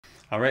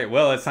All right,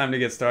 well, it's time to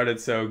get started.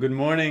 So, good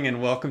morning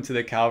and welcome to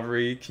the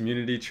Calvary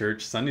Community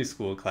Church Sunday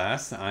School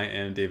class. I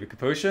am David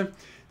Kaposha.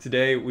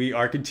 Today, we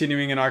are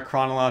continuing in our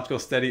chronological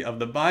study of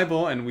the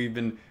Bible, and we've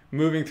been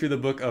moving through the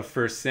book of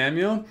 1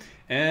 Samuel.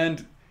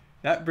 And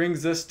that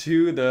brings us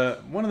to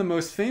one of the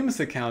most famous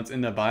accounts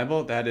in the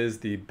Bible, that is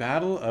the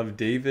Battle of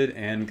David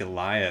and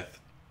Goliath.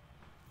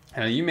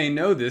 Now, you may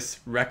know this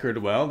record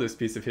well, this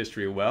piece of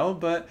history well,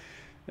 but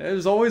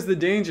there's always the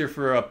danger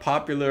for a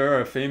popular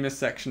or a famous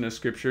section of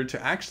scripture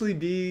to actually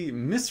be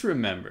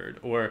misremembered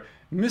or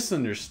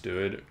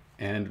misunderstood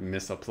and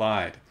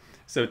misapplied.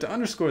 So to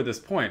underscore this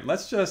point,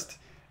 let's just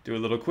do a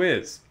little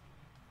quiz.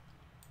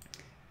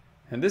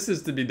 And this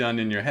is to be done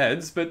in your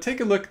heads, but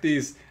take a look at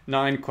these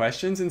 9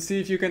 questions and see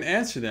if you can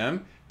answer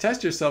them.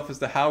 Test yourself as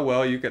to how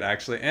well you could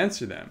actually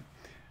answer them.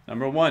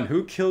 Number 1,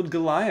 who killed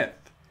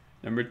Goliath?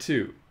 Number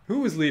 2, who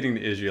was leading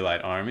the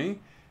Israelite army?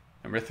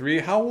 Number 3,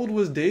 how old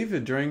was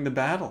David during the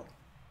battle?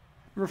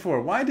 Number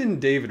 4, why didn't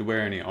David wear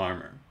any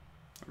armor?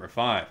 Number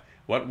 5,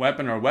 what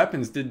weapon or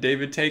weapons did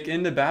David take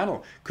into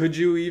battle? Could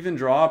you even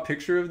draw a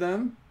picture of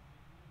them?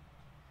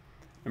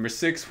 Number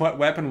 6, what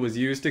weapon was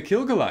used to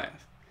kill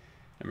Goliath?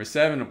 Number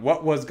 7,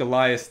 what was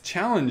Goliath's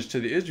challenge to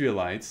the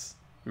Israelites?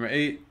 Number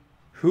 8,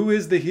 who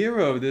is the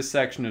hero of this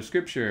section of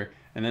scripture?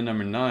 And then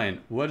number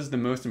 9, what is the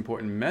most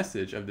important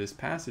message of this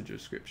passage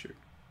of scripture?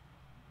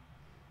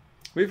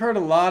 We've heard a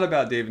lot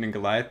about David and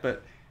Goliath,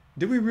 but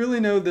do we really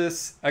know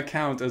this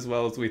account as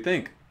well as we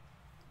think?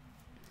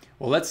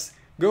 Well, let's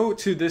go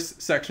to this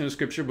section of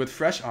scripture with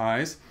fresh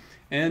eyes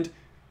and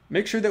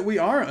make sure that we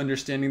are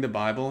understanding the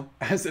Bible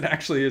as it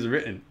actually is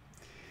written.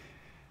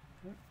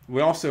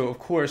 We also, of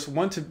course,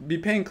 want to be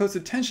paying close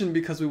attention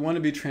because we want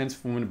to be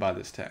transformed by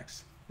this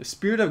text. The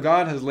Spirit of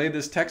God has laid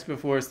this text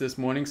before us this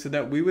morning so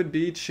that we would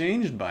be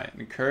changed by it,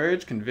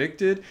 encouraged,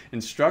 convicted,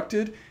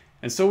 instructed,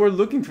 and so we're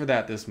looking for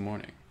that this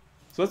morning.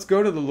 So let's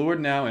go to the Lord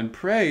now and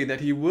pray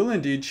that He will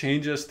indeed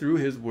change us through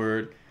His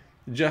Word,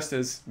 just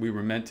as we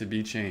were meant to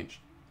be changed.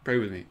 Pray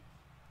with me.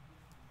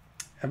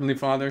 Heavenly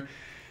Father,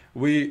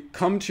 we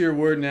come to your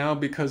Word now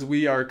because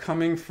we are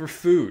coming for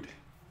food.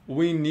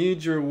 We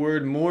need your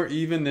Word more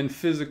even than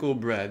physical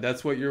bread.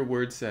 That's what your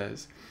Word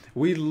says.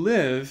 We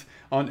live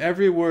on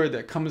every word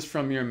that comes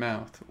from your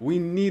mouth. We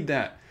need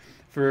that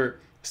for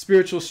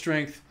spiritual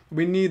strength.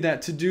 We need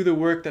that to do the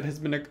work that has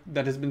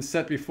been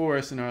set before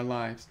us in our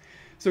lives.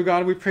 So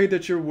God, we pray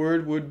that your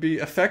word would be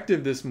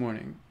effective this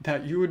morning,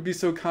 that you would be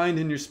so kind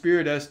in your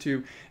Spirit as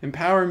to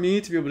empower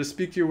me to be able to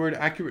speak your word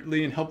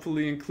accurately and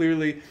helpfully and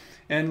clearly.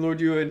 And Lord,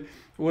 you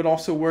would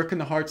also work in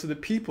the hearts of the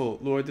people,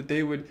 Lord, that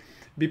they would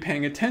be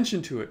paying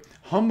attention to it,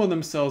 humble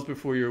themselves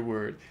before your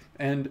word,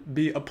 and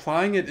be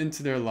applying it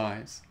into their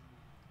lives.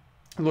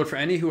 Lord, for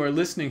any who are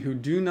listening who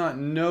do not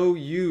know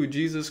you,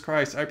 Jesus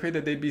Christ, I pray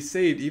that they be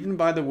saved even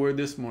by the word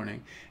this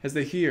morning as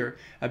they hear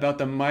about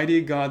the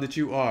mighty God that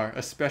you are,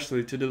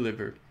 especially to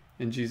deliver.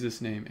 In Jesus'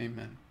 name,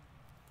 amen.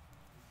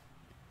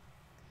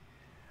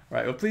 All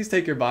right, well, please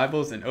take your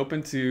Bibles and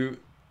open to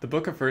the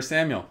book of 1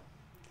 Samuel.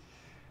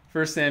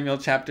 1 Samuel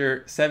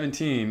chapter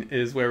 17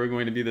 is where we're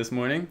going to be this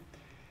morning.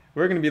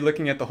 We're going to be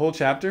looking at the whole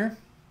chapter.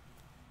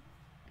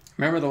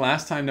 Remember the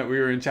last time that we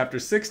were in chapter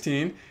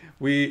 16,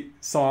 we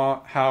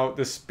saw how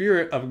the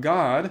Spirit of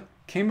God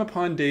came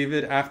upon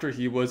David after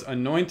he was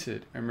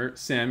anointed. Remember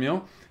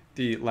Samuel,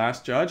 the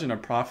last judge and a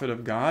prophet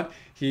of God,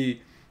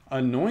 he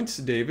anoints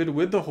David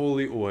with the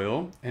holy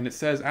oil. And it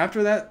says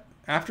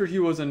after he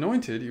was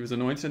anointed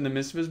in the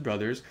midst of his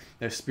brothers,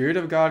 the Spirit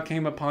of God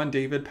came upon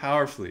David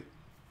powerfully.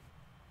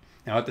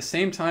 Now at the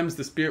same time as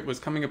the Spirit was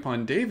coming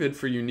upon David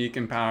for unique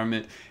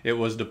empowerment, it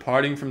was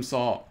departing from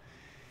Saul.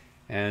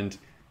 And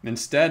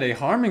instead, a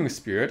harming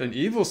spirit, an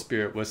evil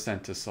spirit, was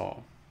sent to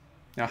Saul.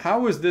 Now,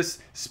 how was this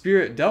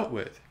spirit dealt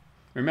with?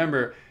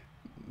 Remember,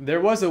 there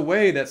was a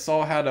way that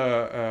Saul had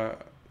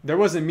there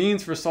was a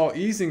means for Saul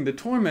easing the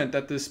torment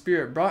that this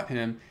spirit brought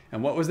him.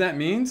 And what was that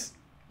means?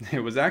 It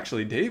was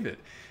actually David.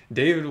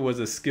 David was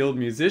a skilled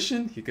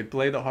musician. He could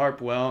play the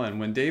harp well. And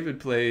when David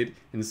played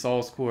in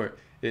Saul's court,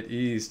 it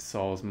eased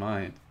Saul's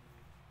mind.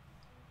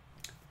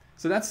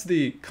 So that's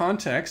the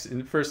context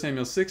in 1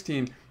 Samuel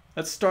 16.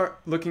 Let's start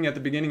looking at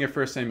the beginning of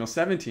 1 Samuel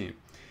 17.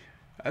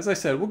 As I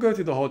said, we'll go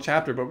through the whole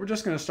chapter, but we're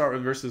just going to start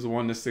with verses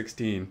 1 to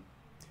 16.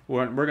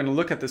 We're going to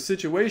look at the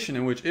situation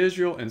in which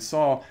Israel and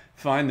Saul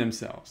find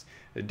themselves,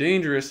 a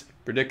dangerous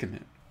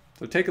predicament.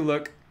 So take a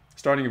look,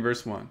 starting in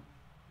verse 1.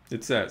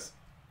 It says,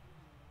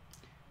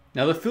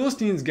 "Now the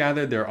Philistines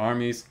gathered their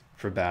armies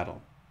for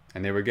battle,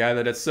 and they were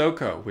gathered at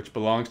Soko, which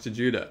belongs to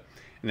Judah,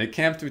 and they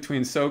camped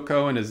between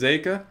Soko and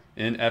Azekah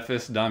in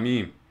Ephes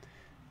Damim.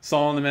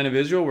 Saul and the men of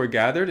Israel were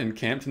gathered and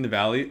camped in the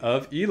valley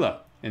of Elah,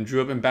 and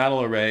drew up in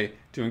battle array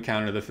to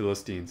encounter the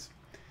Philistines.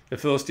 The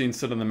Philistines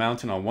stood on the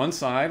mountain on one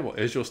side, while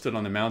Israel stood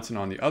on the mountain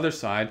on the other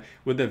side,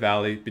 with the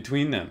valley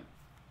between them.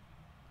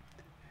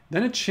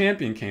 Then a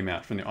champion came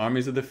out from the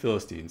armies of the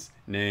Philistines,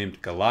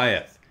 named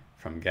Goliath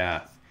from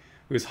Gath,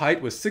 whose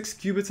height was 6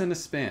 cubits and a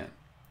span.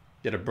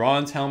 He had a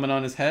bronze helmet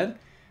on his head,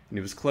 and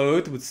he was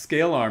clothed with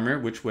scale armor,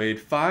 which weighed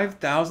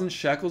 5,000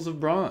 shekels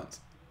of bronze.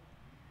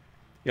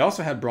 He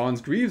also had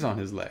bronze greaves on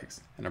his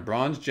legs, and a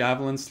bronze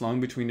javelin slung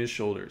between his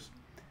shoulders.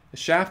 The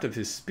shaft of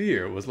his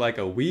spear was like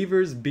a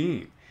weaver's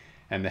beam,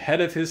 and the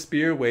head of his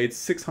spear weighed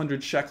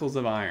 600 shekels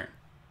of iron.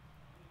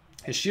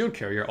 His shield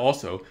carrier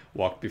also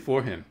walked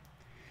before him.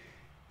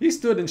 He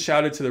stood and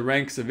shouted to the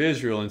ranks of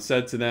Israel and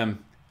said to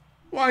them,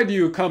 "Why do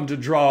you come to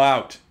draw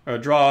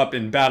up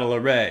in battle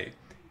array?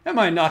 Am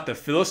I not the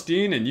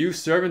Philistine, and you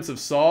servants of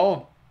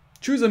Saul?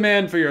 Choose a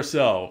man for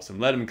yourselves, and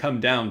let him come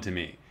down to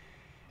me.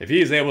 If he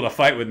is able to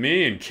fight with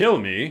me and kill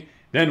me,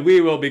 then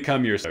we will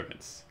become your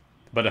servants.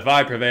 But if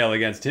I prevail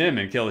against him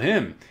and kill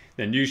him,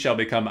 then you shall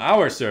become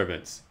our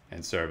servants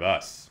and serve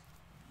us."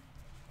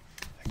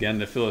 Again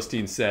the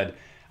Philistine said,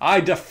 "I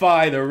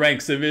defy the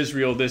ranks of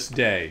Israel this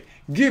day.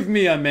 Give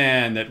me a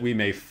man that we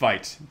may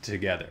fight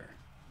together."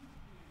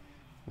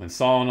 When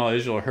Saul and all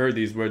Israel heard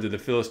these words of the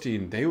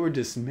Philistine, they were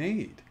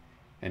dismayed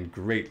and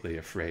greatly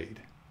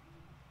afraid.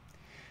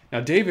 Now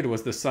David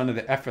was the son of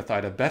the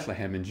Ephrathite of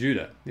Bethlehem in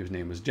Judah, whose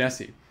name was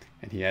Jesse,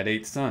 and he had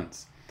 8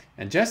 sons.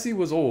 And Jesse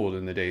was old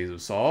in the days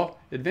of Saul,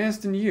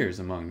 advanced in years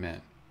among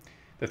men.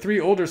 The 3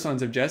 older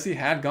sons of Jesse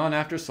had gone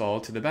after Saul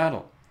to the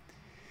battle.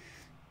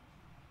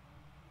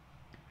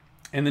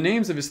 And the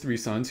names of his 3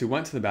 sons who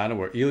went to the battle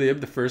were Eliab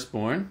the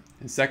firstborn,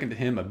 and second to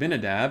him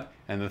Abinadab,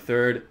 and the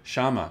third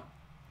Shammah.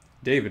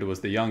 David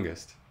was the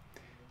youngest.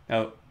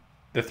 Now,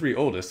 the 3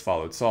 oldest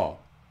followed Saul.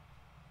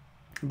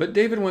 But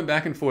David went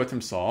back and forth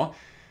from Saul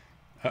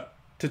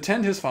to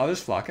tend his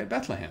father's flock at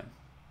Bethlehem.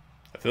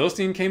 The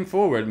Philistine came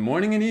forward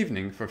morning and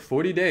evening for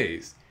 40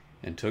 days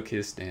and took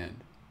his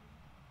stand.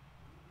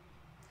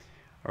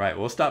 All right,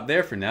 we'll stop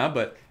there for now,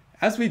 but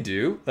as we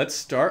do, let's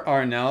start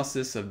our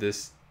analysis of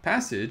this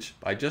passage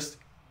by just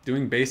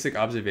doing basic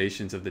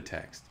observations of the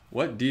text.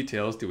 What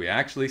details do we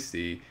actually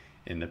see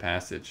in the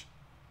passage?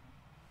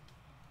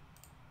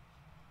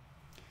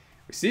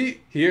 We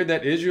see here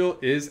that Israel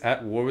is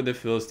at war with the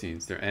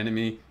Philistines. Their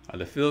enemy are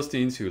the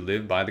Philistines who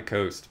live by the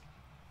coast.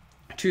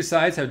 2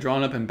 sides have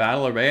drawn up in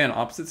battle array on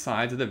opposite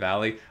sides of the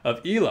valley of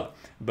Elah,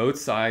 both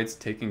sides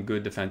taking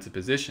good defensive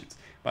positions.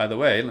 By the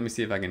way, let me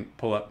see if I can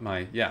pull up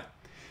my,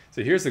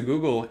 So here's a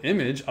Google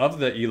image of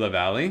the Elah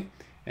Valley,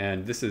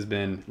 and this has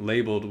been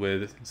labeled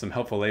with some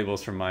helpful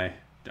labels from my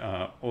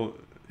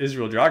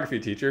Israel geography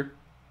teacher,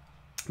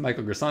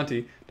 Michael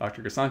Grisanti,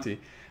 Dr. Grisanti.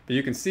 But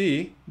you can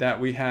see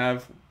that we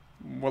have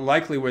more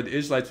likely where the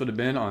Israelites would have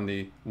been on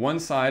the one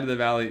side of the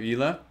valley of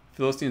Elah,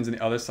 Philistines on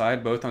the other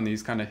side, both on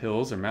these kind of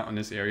hills or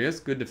mountainous areas,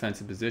 good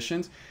defensive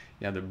positions.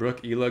 You have the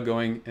brook Elah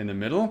going in the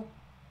middle,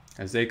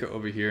 Azekah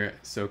over here,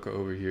 Soka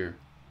over here.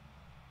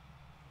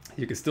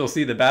 You can still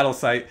see the battle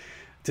site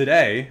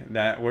today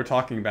that we're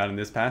talking about in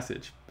this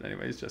passage. But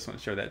anyways, just want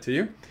to show that to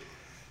you.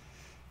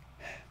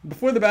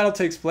 Before the battle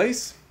takes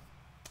place,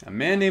 a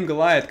man named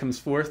Goliath comes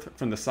forth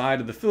from the side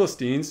of the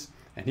Philistines,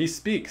 and he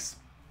speaks.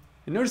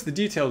 And notice the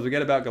details we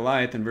get about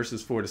Goliath in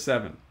verses 4 to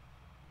 7.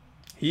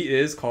 He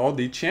is called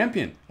the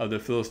champion of the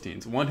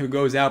Philistines, one who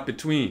goes out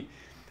between,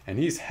 and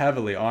he's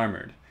heavily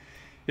armored.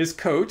 His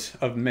coat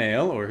of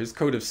mail, or his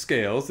coat of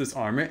scales, this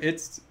armor,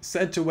 it's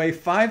said to weigh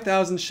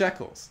 5,000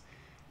 shekels.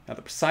 Now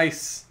the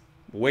precise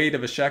weight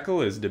of a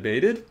shekel is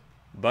debated,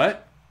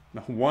 but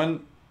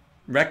one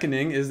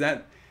reckoning is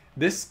that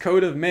this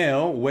coat of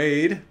mail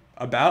weighed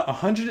about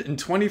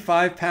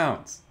 125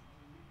 pounds.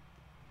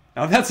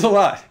 Now that's a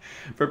lot.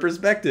 For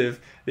perspective,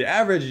 the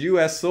average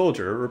U.S.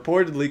 soldier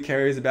reportedly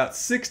carries about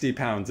 60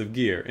 pounds of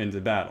gear into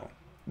battle,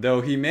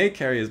 though he may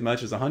carry as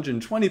much as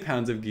 120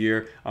 pounds of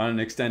gear on an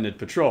extended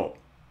patrol.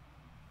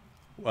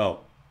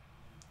 Well,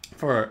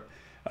 for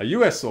a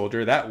U.S.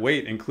 soldier, that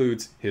weight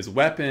includes his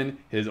weapon,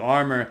 his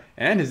armor,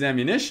 and his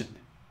ammunition.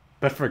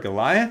 But for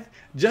Goliath,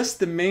 just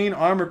the main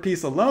armor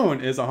piece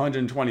alone is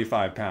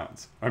 125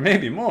 pounds, or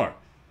maybe more.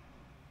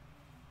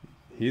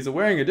 He's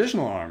wearing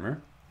additional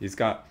armor. He's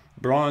got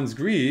bronze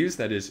greaves,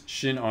 that is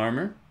shin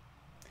armor,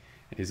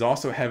 and he's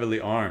also heavily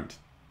armed.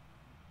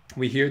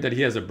 We hear that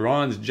he has a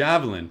bronze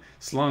javelin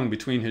slung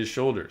between his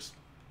shoulders.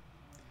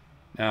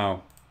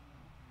 Now,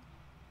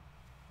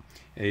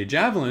 a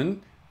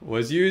javelin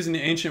was used in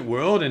the ancient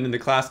world and in the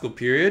classical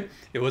period.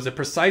 It was a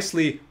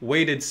precisely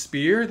weighted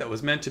spear that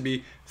was meant to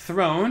be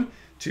thrown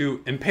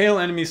to impale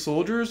enemy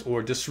soldiers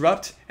or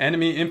disrupt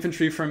enemy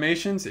infantry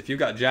formations. If you've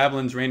got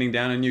javelins raining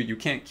down on you, you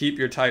can't keep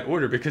your tight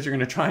order because you're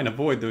going to try and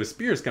avoid those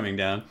spears coming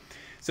down.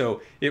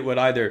 So it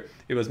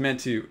was meant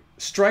to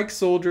strike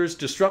soldiers,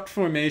 disrupt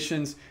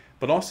formations,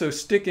 but also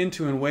stick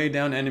into and weigh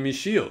down enemy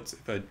shields.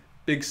 If a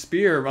big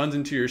spear runs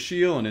into your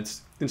shield and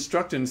it's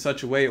constructed in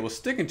such a way it will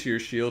stick into your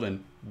shield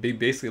and be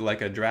basically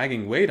like a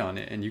dragging weight on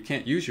it, and you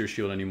can't use your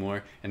shield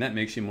anymore, and that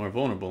makes you more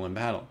vulnerable in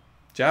battle.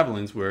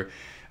 Javelins were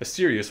a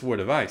serious war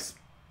device.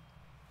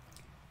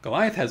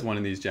 Goliath has one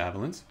of these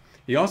javelins.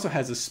 He also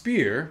has a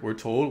spear, we're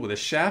told, with a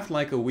shaft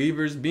like a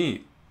weaver's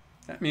beam.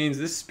 That means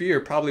this spear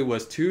probably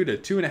was 2 to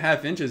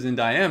 2.5 inches in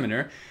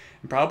diameter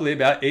and probably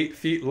about 8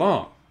 feet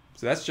long.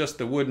 So that's just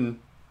the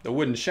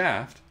wooden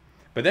shaft.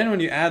 But then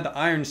when you add the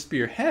iron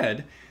spear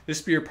head, this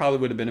spear probably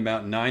would have been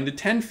about 9 to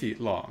 10 feet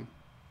long.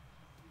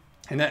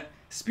 And that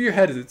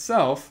spearhead is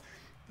itself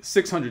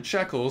 600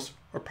 shekels,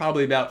 or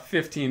probably about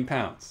 15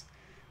 pounds.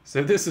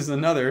 So this is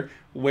another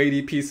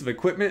weighty piece of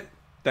equipment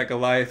that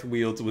Goliath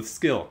wields with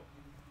skill.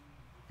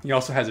 He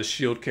also has a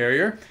shield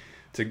carrier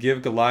to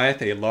give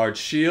Goliath a large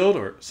shield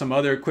or some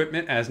other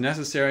equipment as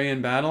necessary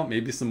in battle,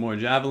 maybe some more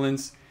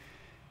javelins.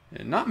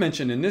 And not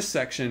mentioned in this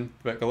section,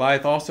 but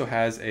Goliath also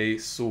has a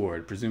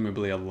sword,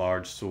 presumably a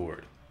large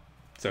sword.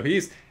 So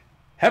he's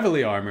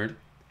heavily armored,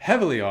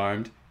 heavily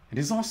armed, and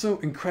he's also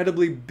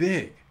incredibly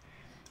big.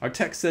 Our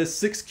text says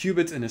 6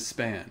 cubits in a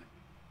span.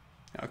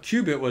 Now, a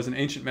cubit was an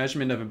ancient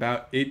measurement of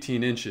about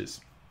 18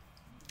 inches,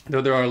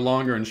 though there are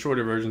longer and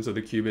shorter versions of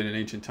the cubit in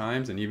ancient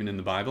times and even in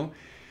the Bible.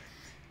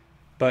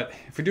 But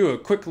if we do a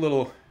quick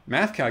little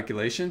math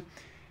calculation,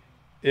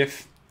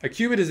 if a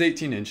cubit is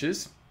 18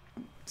 inches,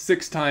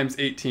 6 times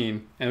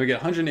 18, and we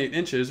get 108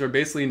 inches, or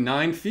basically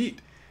 9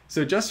 feet.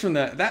 So just from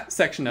that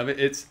section of it,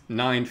 it's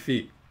 9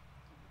 feet.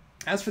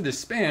 As for the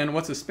span,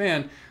 what's a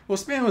span? Well,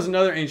 span was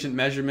another ancient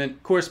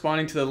measurement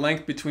corresponding to the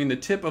length between the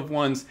tip of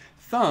one's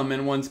thumb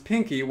and one's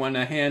pinky when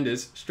a hand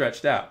is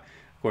stretched out.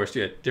 Of course,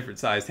 you had different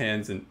sized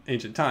hands in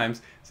ancient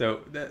times, so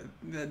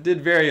that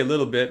did vary a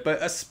little bit,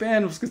 but a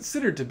span was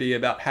considered to be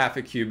about half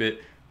a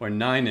cubit, or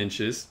 9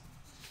 inches.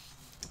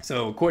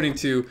 So according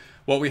to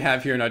what we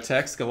have here in our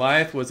text,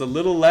 Goliath was a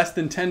little less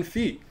than 10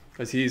 feet,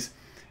 because he's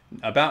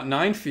about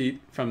 9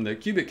 feet from the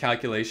cubit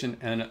calculation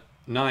and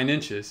 9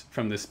 inches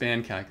from the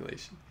span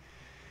calculation.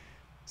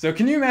 So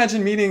can you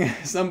imagine meeting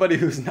somebody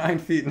who's 9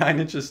 feet 9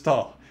 inches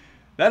tall?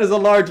 That is a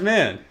large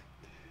man.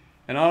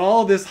 And on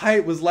all this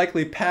height was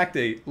likely packed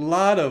a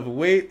lot of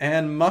weight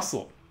and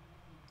muscle.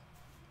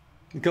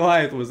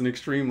 Goliath was an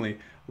extremely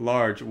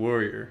large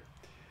warrior.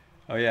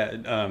 Oh yeah,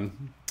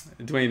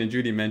 Dwayne and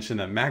Judy mentioned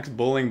that max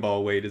bowling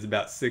ball weight is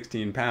about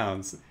 16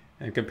 pounds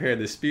and compared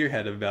to the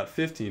spearhead of about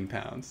 15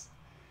 pounds.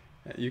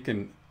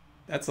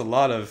 That's a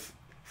lot of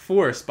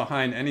force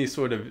behind any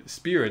sort of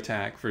spear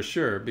attack for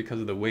sure because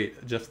of the weight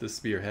of just the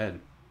spearhead.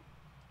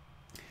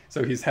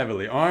 So he's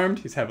heavily armed,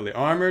 he's heavily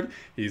armored,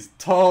 he's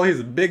tall, he's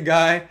a big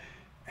guy,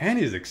 and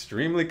he's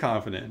extremely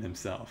confident in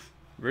himself.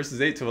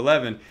 Verses 8 to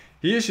 11,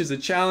 he issues a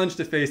challenge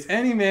to face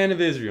any man of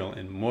Israel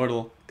in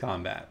mortal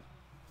combat.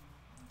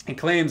 He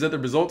claims that the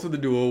results of the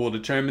duel will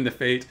determine the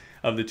fate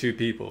of the two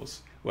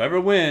peoples.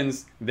 Whoever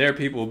wins, their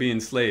people will be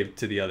enslaved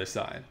to the other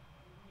side.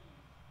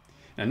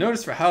 Now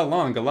notice for how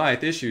long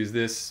Goliath issues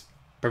this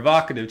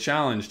provocative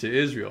challenge to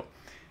Israel.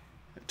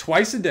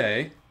 Twice a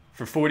day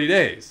for 40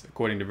 days,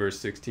 according to verse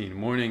 16,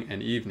 morning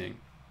and evening.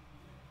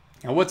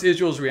 Now what's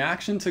Israel's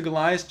reaction to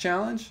Goliath's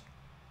challenge?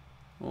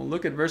 Well,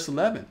 look at verse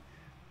 11.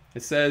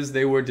 It says,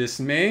 they were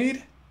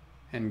dismayed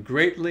and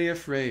greatly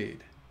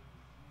afraid.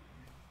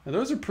 Now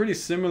those are pretty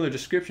similar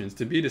descriptions.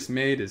 To be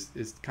dismayed is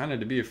kind of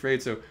to be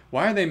afraid. So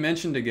why are they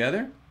mentioned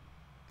together?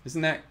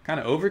 Isn't that kind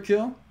of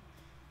overkill?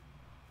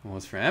 Well,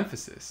 it's for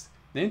emphasis.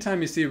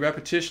 Anytime you see a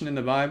repetition in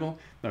the Bible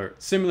or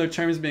similar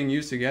terms being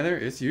used together,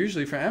 it's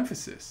usually for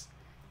emphasis.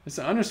 It's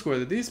to underscore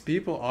that these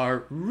people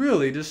are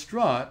really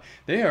distraught.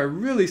 They are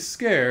really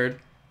scared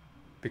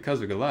because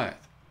of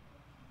Goliath.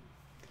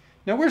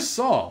 Now, where's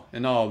Saul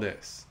in all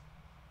this?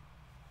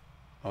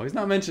 Well, he's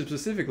not mentioned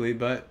specifically,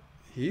 but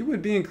he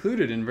would be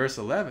included in verse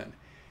 11,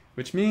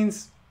 which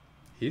means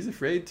he's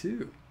afraid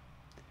too.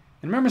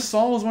 And remember,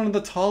 Saul was one of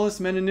the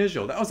tallest men in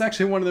Israel. That was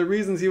actually one of the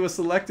reasons he was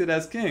selected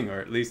as king, or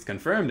at least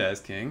confirmed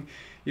as king.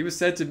 He was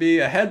said to be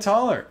a head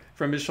taller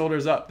from his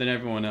shoulders up than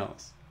everyone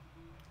else.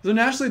 So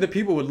naturally, the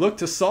people would look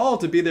to Saul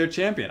to be their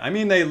champion. I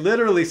mean, they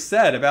literally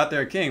said about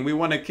their king, we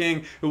want a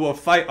king who will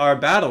fight our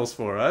battles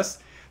for us.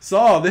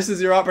 Saul, this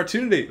is your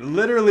opportunity.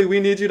 Literally, we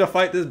need you to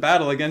fight this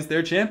battle against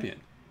their champion.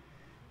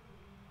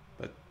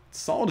 But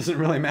Saul doesn't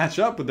really match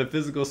up with the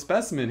physical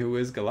specimen who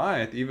is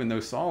Goliath, even though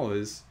Saul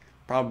is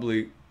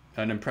probably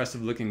an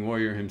impressive looking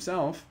warrior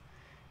himself.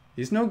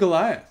 He's no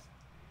Goliath.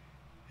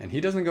 And he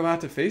doesn't go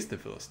out to face the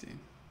Philistine.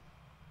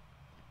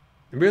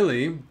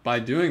 Really, by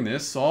doing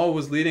this, Saul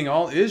was leading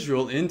all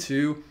Israel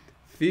into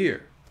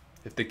fear.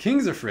 If the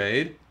king's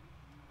afraid,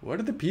 what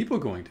are the people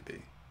going to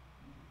be?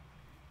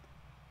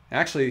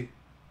 Actually,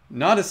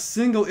 not a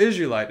single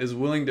Israelite is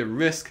willing to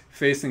risk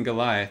facing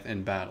Goliath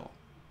in battle.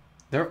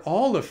 They're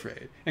all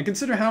afraid. And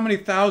consider how many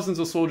thousands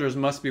of soldiers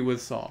must be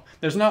with Saul.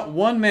 There's not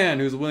one man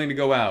who's willing to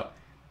go out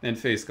and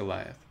face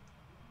Goliath.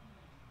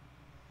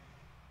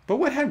 But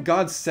what had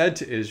God said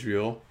to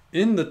Israel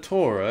in the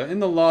Torah, in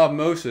the law of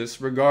Moses,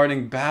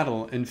 regarding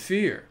battle and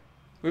fear?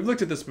 We've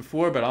looked at this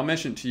before, but I'll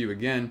mention it to you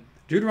again.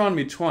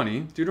 Deuteronomy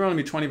 20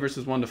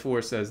 verses 1 to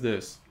 4 says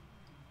this.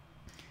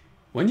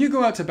 When you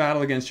go out to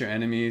battle against your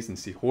enemies and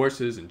see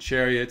horses and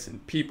chariots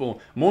and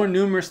people more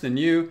numerous than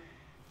you,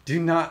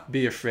 do not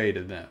be afraid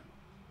of them.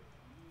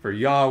 For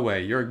Yahweh,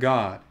 your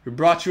God, who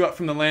brought you up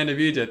from the land of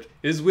Egypt,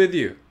 is with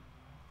you.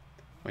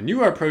 When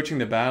you are approaching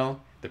the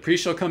battle, the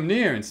priest shall come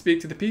near and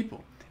speak to the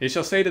people. He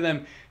shall say to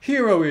them,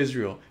 Hear, O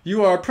Israel,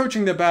 you are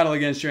approaching the battle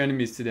against your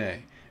enemies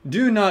today.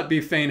 Do not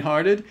be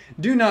faint-hearted.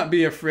 Do not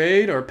be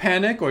afraid or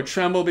panic or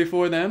tremble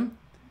before them.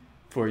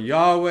 For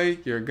Yahweh,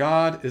 your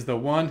God, is the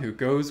one who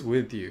goes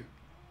with you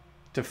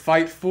to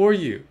fight for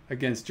you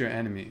against your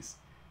enemies,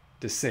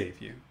 to save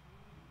you.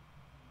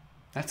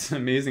 That's an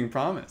amazing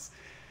promise.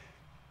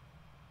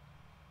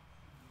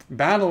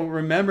 Battle,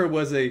 remember,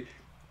 was a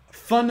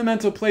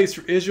fundamental place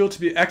for Israel to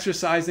be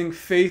exercising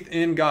faith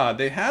in God.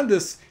 They had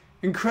this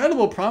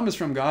incredible promise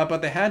from God,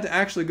 but they had to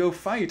actually go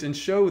fight and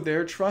show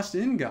their trust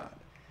in God.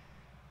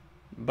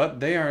 But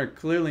they are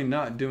clearly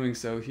not doing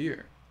so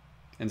here.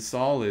 And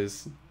Saul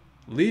is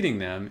leading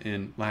them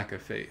in lack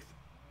of faith.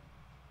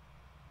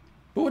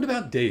 But what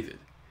about David?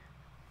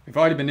 We've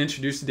already been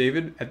introduced to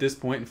David at this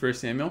point in 1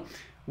 Samuel.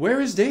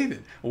 Where is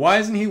David? Why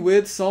isn't he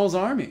with Saul's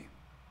army?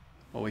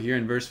 Well, we hear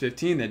in verse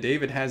 15 that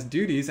David has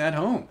duties at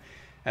home.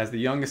 As the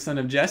youngest son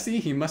of Jesse,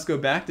 he must go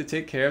back to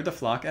take care of the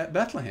flock at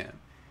Bethlehem.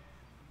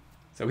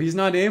 So he's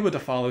not able to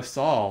follow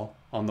Saul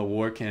on the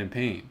war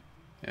campaign.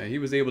 He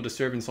was able to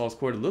serve in Saul's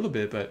court a little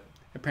bit, but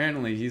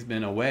apparently he's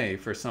been away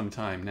for some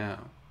time now.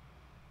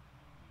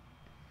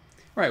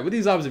 All right, with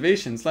these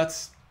observations,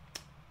 let's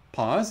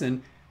pause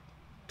and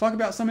talk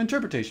about some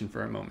interpretation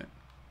for a moment.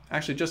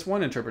 Actually, just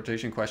one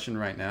interpretation question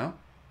right now.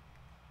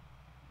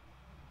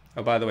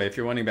 Oh, by the way, if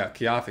you're wondering about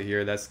Kiapha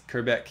here, that's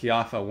Khirbet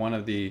Kiapha, one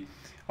of the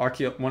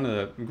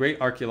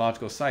great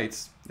archaeological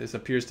sites. This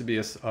appears to be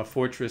a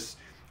fortress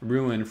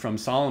ruin from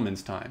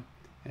Solomon's time,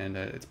 and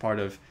it's part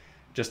of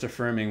just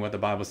affirming what the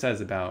Bible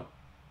says about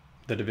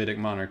the Davidic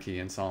monarchy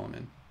and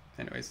Solomon.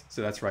 Anyways,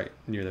 so that's right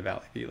near the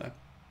Valley of Elah.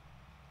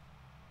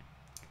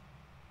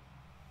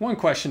 One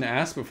question to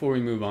ask before we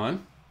move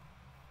on.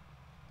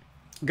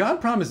 God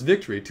promised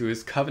victory to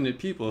his covenant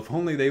people if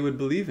only they would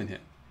believe in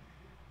him.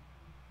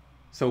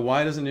 So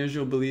why doesn't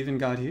Israel believe in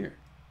God here?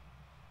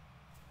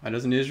 Why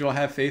doesn't Israel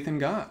have faith in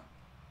God?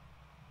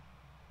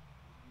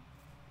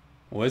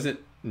 Was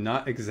it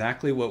not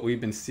exactly what we've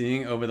been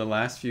seeing over the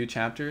last few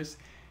chapters?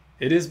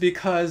 It is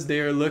because they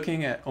are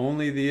looking at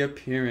only the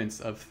appearance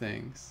of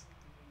things.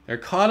 They're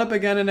caught up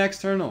again in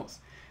externals.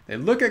 They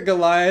look at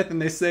Goliath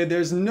and they say,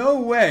 there's no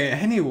way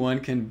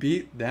anyone can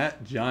beat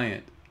that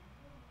giant.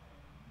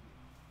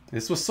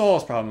 This was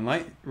Saul's problem,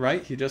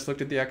 right? He just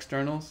looked at the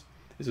externals.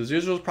 This was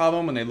Israel's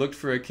problem when they looked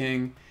for a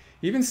king.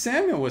 Even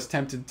Samuel was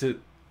tempted to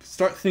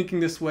start thinking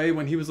this way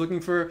when he was looking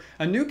for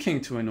a new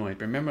king to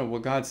anoint. Remember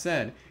what God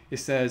said. He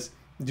says,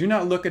 do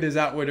not look at his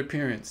outward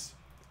appearance,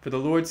 for the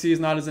Lord sees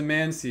not as a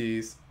man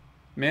sees.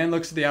 Man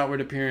looks at the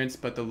outward appearance,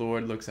 but the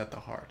Lord looks at the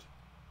heart.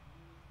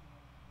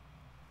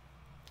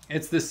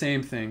 It's the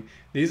same thing.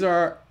 These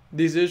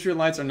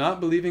Israelites are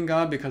not believing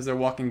God because they're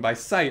walking by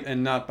sight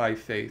and not by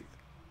faith.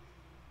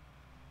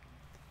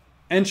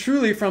 And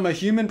truly, from a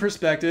human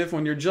perspective,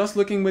 when you're just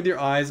looking with your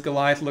eyes,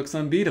 Goliath looks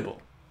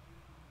unbeatable.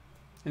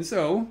 And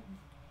so,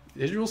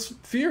 Israel's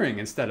fearing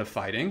instead of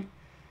fighting.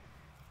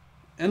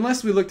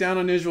 Unless we look down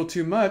on Israel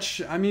too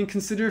much,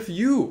 consider if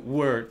you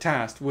were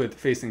tasked with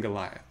facing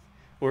Goliath.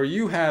 Or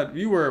you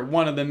were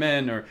one of the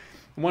men or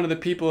one of the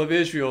people of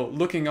Israel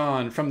looking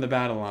on from the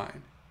battle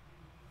line.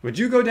 Would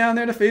you go down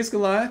there to face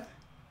Goliath?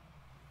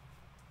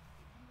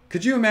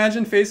 Could you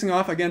imagine facing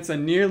off against a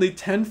nearly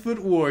 10-foot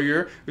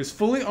warrior who's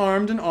fully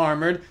armed and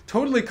armored,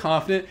 totally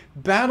confident,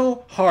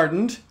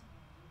 battle-hardened,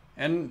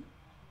 and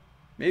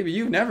maybe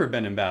you've never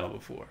been in battle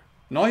before,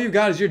 and all you've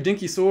got is your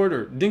dinky sword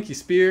or dinky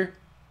spear?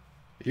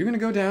 Are you going to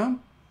go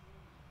down?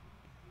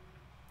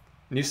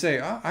 And you say,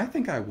 oh, I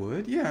think I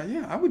would.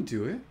 Yeah, I would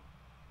do it.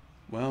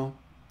 Well,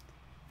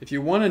 if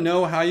you want to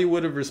know how you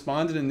would have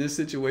responded in this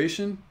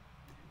situation,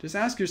 just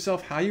ask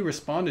yourself how you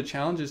respond to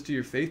challenges to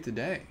your faith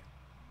today.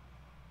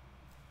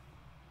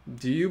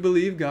 Do you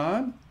believe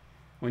God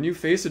when you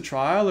face a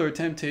trial or a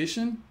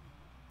temptation?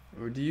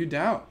 Or do you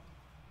doubt?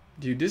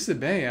 Do you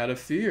disobey out of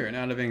fear and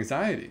out of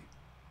anxiety?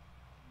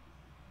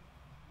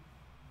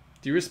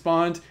 Do you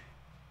respond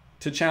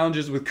to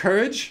challenges with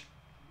courage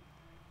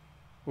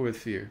or with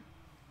fear?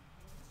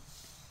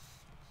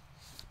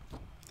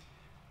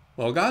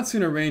 Well, God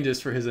soon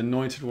arranges for his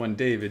anointed one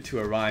David to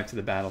arrive to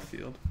the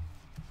battlefield.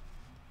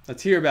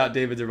 Let's hear about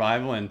David's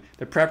arrival and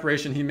the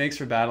preparation he makes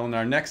for battle in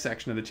our next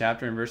section of the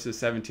chapter in verses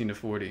 17 to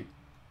 40.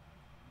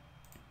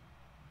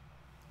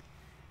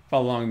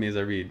 Follow along with me as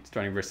I read,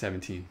 starting verse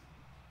 17.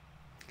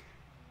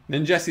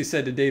 Then Jesse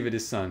said to David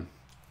his son,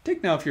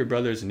 take now for your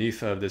brothers an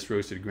ephah of this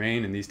roasted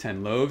grain and these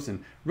 10 loaves,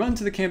 and run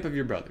to the camp to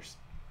your brothers.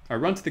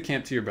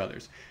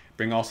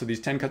 Bring also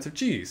these 10 cuts of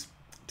cheese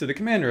to the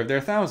commander of their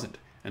 1,000,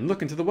 and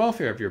look into the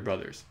welfare of your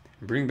brothers,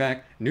 and bring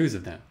back news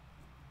of them.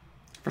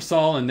 For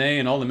Saul and they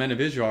and all the men of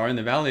Israel are in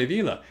the valley of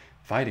Elah,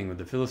 fighting with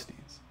the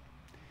Philistines.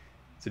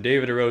 So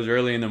David arose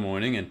early in the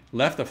morning and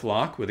left the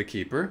flock with a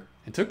keeper,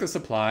 and took the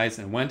supplies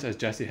and went as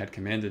Jesse had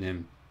commanded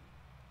him.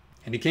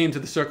 And he came to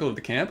the circle of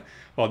the camp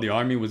while the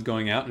army was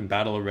going out in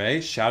battle array,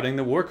 shouting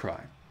the war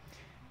cry.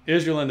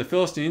 Israel and the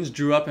Philistines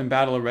drew up in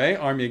battle array,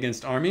 army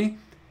against army.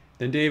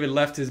 Then David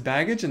left his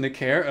baggage in the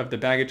care of the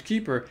baggage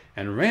keeper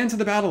and ran to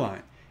the battle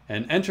line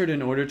and entered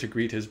in order to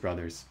greet his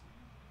brothers.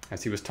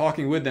 As he was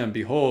talking with them,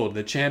 behold,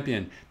 the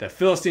champion, the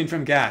Philistine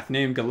from Gath,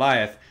 named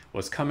Goliath,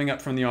 was coming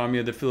up from the army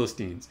of the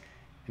Philistines.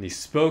 And he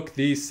spoke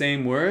these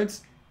same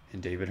words,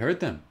 and David heard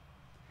them.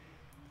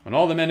 When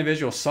all the men of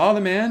Israel saw the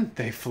man,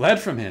 they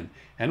fled from him,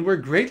 and were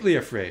greatly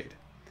afraid.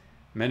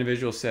 The men of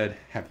Israel said,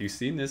 have you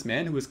seen this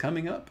man who is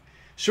coming up?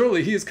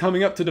 Surely he is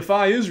coming up to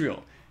defy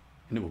Israel.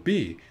 And it will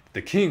be that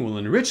the king will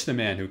enrich the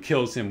man who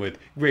kills him with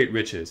great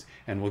riches,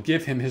 and will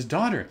give him his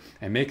daughter,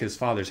 and make his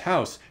father's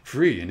house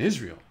free in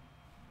Israel."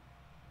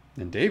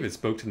 Then David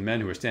spoke to the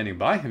men who were standing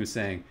by him,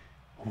 saying,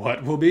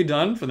 "What will be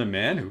done for the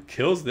man who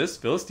kills this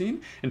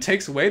Philistine, and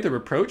takes away the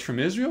reproach from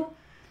Israel?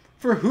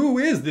 For who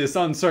is this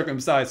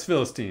uncircumcised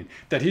Philistine,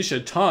 that he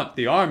should taunt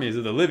the armies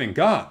of the living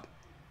God?"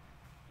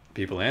 The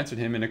people answered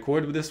him in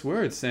accord with this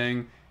word,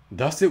 saying,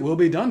 "Thus it will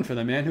be done for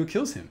the man who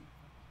kills him."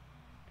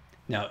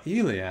 Now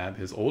Eliab,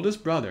 his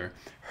oldest brother,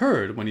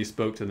 heard when he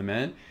spoke to the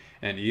men,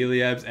 and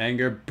Eliab's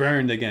anger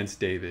burned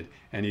against David,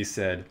 and he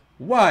said,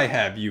 "Why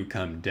have you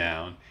come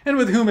down? And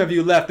with whom have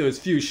you left those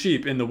few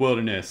sheep in the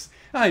wilderness?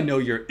 I know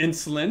your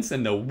insolence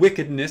and the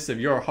wickedness of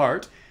your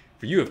heart,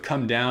 for you have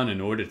come down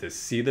in order to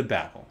see the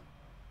battle."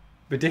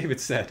 But David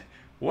said,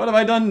 "What have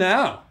I done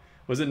now?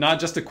 Was it not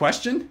just a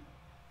question?"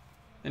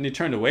 And he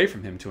turned away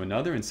from him to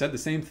another and said the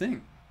same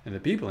thing, and the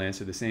people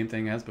answered the same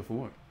thing as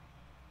before.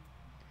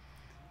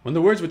 When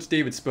the words which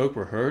David spoke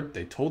were heard,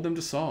 they told them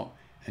to Saul,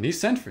 and he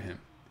sent for him.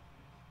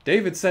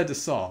 David said to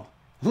Saul,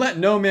 "Let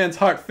no man's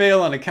heart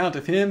fail on account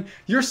of him.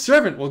 Your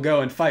servant will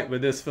go and fight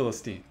with this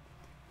Philistine."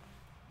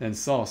 Then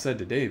Saul said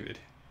to David,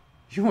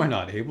 "You are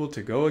not able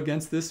to go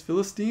against this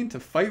Philistine to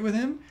fight with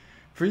him,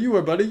 for you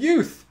are but a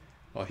youth,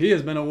 while he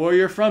has been a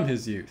warrior from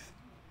his youth."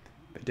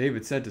 But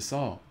David said to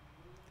Saul,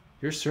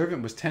 "Your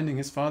servant was tending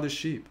his father's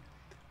sheep.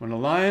 When a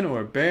lion or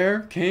a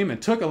bear came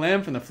and took a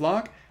lamb from the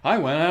flock, I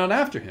went out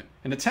after him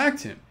and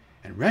attacked him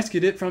and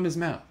rescued it from his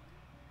mouth.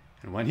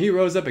 And when he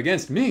rose up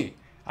against me,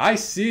 I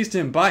seized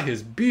him by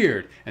his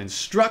beard and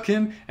struck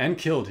him and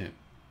killed him.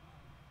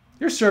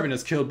 Your servant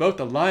has killed both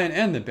the lion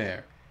and the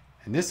bear,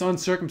 and this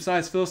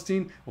uncircumcised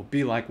Philistine will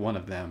be like one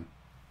of them,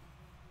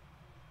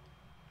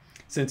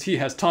 since he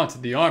has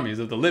taunted the armies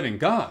of the living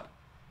God."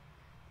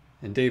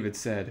 And David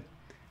said,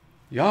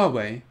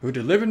 "Yahweh, who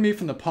delivered me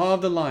from the paw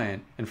of the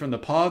lion and from the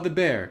paw of the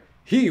bear,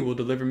 he will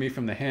deliver me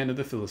from the hand of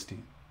the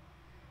Philistine."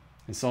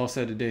 And Saul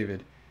said to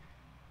David,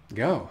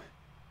 "Go,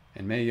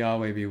 and may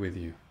Yahweh be with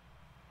you."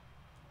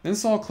 Then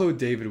Saul clothed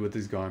David with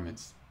his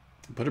garments,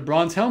 and put a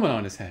bronze helmet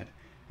on his head,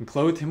 and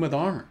clothed him with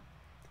armor.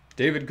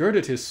 David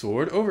girded his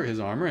sword over his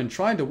armor and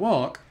tried to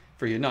walk,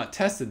 for he had not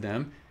tested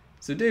them.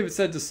 So David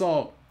said to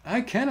Saul, "I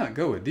cannot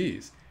go with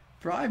these,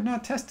 for I have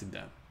not tested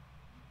them."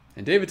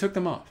 And David took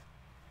them off.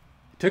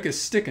 He took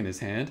his stick in his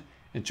hand,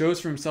 and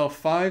chose for himself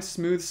 5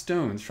 smooth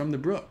stones from the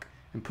brook,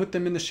 and put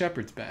them in the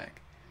shepherd's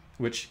bag,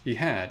 which he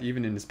had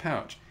even in his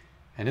pouch,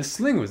 and his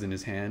sling was in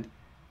his hand,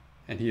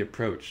 and he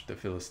approached the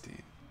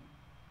Philistine.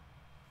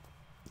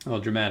 A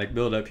little dramatic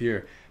build-up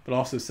here, but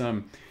also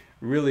some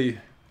really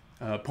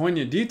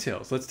poignant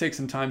details. Let's take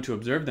some time to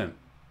observe them.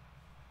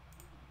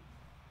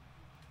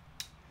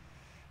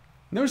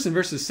 Notice in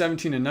verses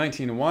 17 and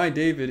 19 why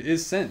David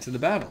is sent to the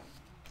battle.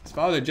 His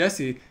father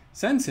Jesse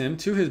sends him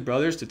to his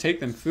brothers to take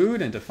them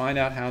food and to find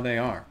out how they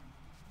are.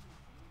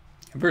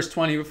 In verse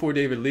 20, before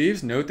David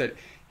leaves, note that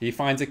he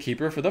finds a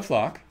keeper for the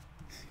flock.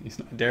 He's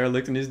not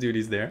derelict in his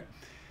duties there.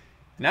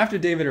 And after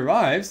David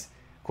arrives,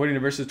 according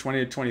to verses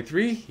 20 to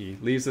 23, he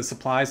leaves the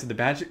supplies to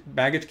the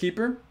baggage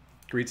keeper,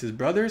 greets his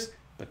brothers,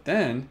 but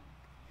then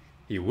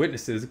he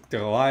witnesses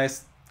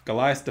Goliath's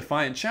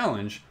defiant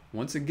challenge,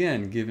 once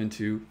again given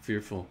to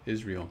fearful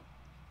Israel.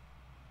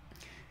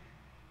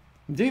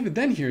 David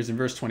then hears in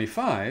verse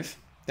 25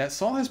 that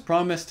Saul has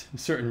promised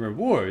certain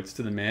rewards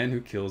to the man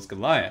who kills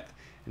Goliath.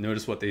 And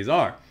notice what these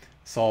are.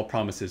 Saul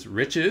promises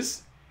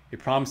riches, he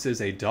promises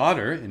a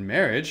daughter in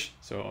marriage,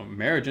 so a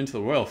marriage into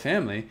the royal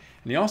family,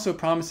 and he also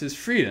promises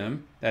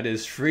freedom, that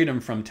is, freedom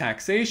from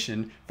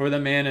taxation for the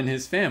man and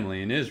his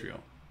family in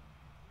Israel.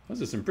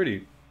 Those are some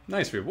pretty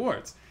nice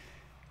rewards.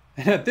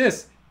 And at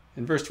this,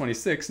 in verse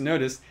 26,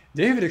 notice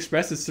David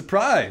expresses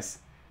surprise,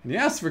 and he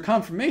asks for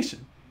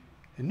confirmation.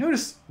 And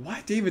notice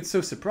why David's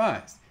so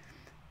surprised.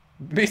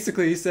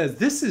 Basically, he says,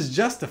 "This is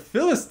just a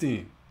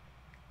Philistine.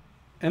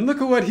 And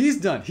look at what he's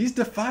done. He's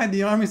defied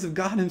the armies of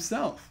God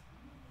himself."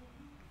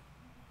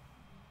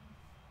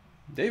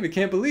 David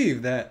can't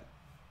believe that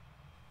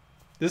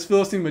this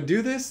Philistine would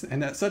do this,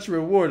 and that such a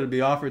reward would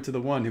be offered to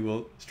the one who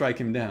will strike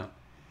him down.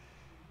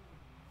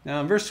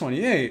 Now in verse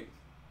 28,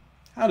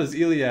 how does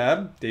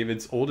Eliab,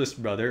 David's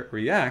oldest brother,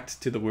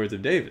 react to the words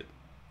of David?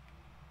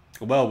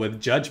 Well, with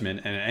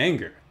judgment and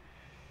anger.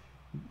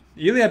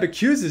 Eliab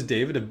accuses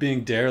David of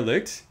being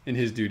derelict in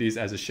his duties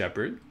as a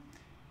shepherd,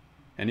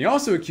 and he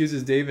also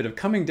accuses David of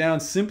coming down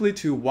simply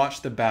to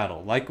watch the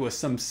battle, like it was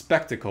some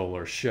spectacle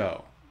or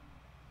show.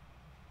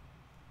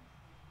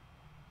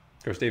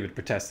 Of course, David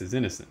protests his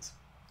innocence.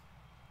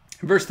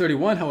 In verse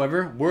 31,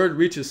 however, word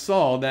reaches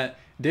Saul that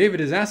David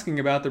is asking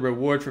about the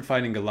reward for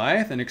fighting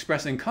Goliath and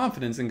expressing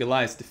confidence in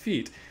Goliath's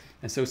defeat,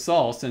 and so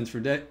Saul sends for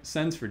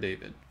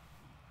David.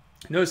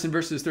 Notice in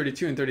verses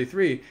 32 and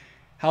 33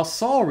 how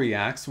Saul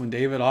reacts when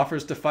David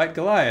offers to fight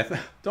Goliath.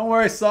 "Don't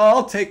worry, Saul,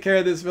 I'll take care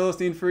of this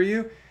Philistine for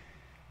you."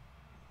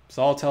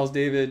 Saul tells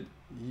David,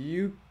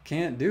 "You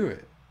can't do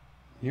it.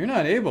 You're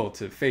not able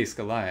to face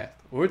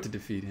Goliath or to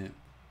defeat him."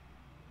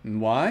 And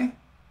why?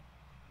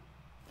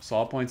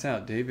 Saul points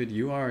out, David,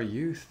 you are a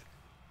youth.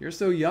 You're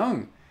so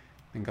young.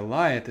 And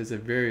Goliath is a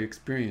very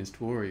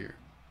experienced warrior.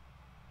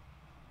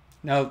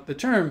 Now, the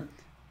term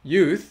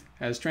youth,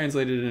 as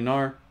translated in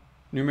our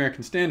New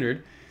American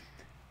Standard,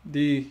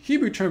 the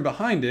Hebrew term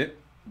behind it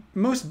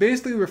most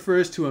basically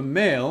refers to a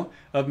male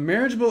of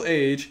marriageable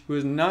age who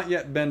has not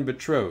yet been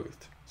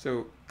betrothed.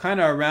 So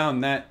kind of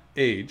around that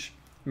age.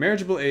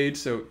 Marriageable age,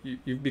 so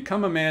you've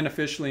become a man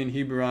officially in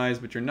Hebrew eyes,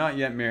 but you're not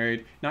yet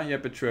married, not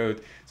yet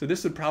betrothed. So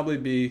this would probably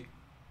be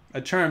a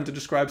term to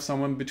describe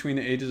someone between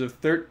the ages of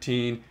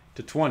 13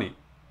 to 20.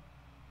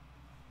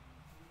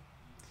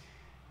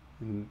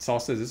 And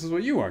Saul says, this is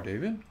what you are,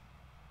 David.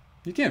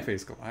 You can't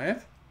face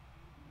Goliath.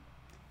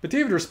 But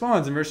David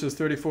responds in verses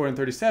 34 and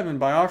 37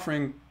 by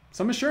offering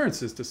some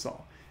assurances to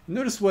Saul.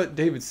 Notice what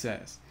David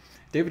says.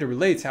 David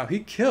relates how he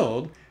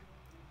killed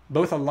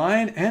both a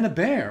lion and a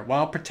bear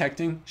while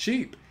protecting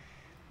sheep,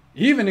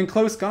 even in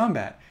close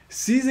combat,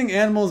 seizing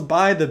animals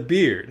by the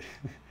beard.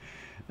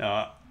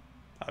 Now,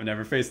 I've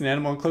never faced an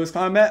animal in close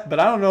combat, but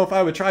I don't know if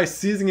I would try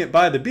seizing it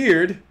by the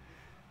beard,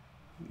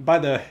 by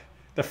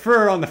the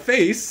fur on the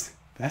face.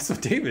 That's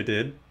what David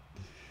did.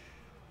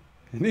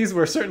 And these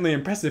were certainly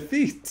impressive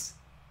feats,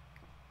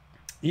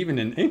 even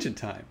in ancient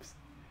times.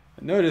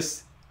 But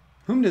notice,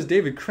 whom does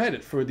David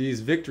credit for these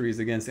victories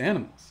against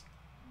animals?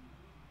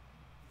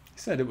 He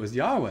said it was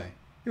Yahweh.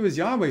 It was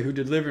Yahweh who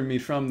delivered me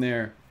from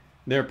their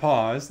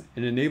paws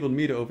and enabled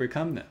me to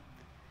overcome them.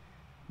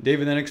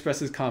 David then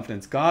expresses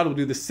confidence. God will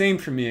do the same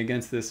for me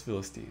against this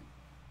Philistine.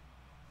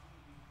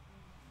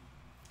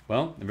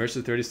 Well, in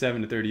verses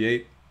 37 to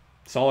 38,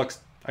 Saul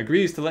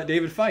agrees to let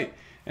David fight,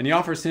 and he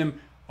offers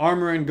him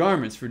armor and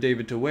garments for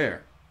David to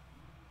wear.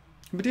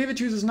 But David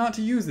chooses not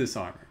to use this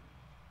armor.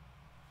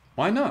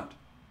 Why not?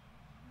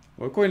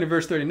 Well, according to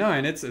verse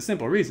 39, it's a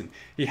simple reason.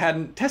 He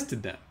hadn't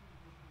tested them.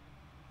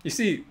 You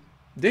see,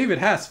 David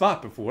has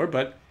fought before,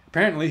 but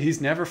apparently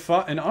he's never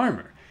fought in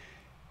armor.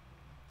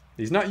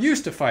 He's not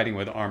used to fighting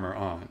with armor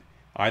on,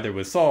 either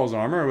with Saul's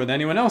armor or with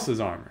anyone else's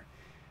armor.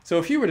 So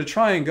if he were to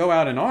try and go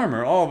out in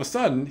armor, all of a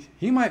sudden,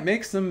 he might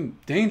make some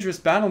dangerous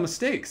battle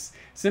mistakes,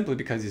 simply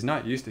because he's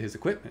not used to his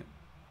equipment.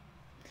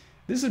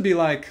 This would be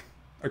like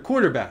a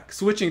quarterback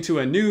switching to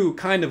a new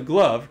kind of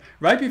glove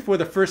right before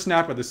the first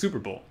snap of the Super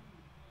Bowl.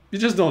 You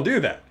just don't do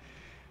that.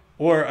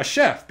 Or a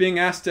chef being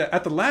asked to,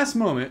 at the last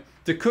moment,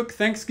 to cook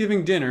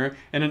Thanksgiving dinner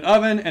in an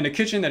oven and a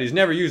kitchen that he's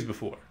never used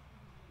before.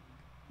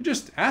 You're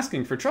just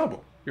asking for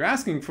trouble. You're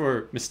asking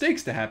for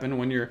mistakes to happen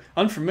when you're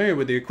unfamiliar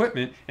with the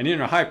equipment and you're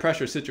in a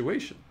high-pressure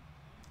situation.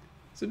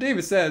 So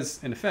David says,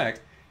 in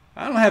effect,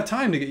 I don't have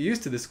time to get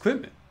used to this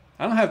equipment.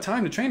 I don't have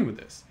time to train with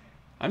this.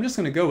 I'm just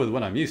going to go with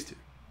what I'm used to.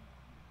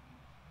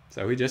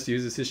 So he just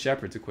uses his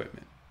shepherd's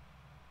equipment.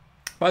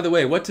 By the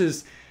way, what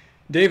does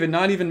David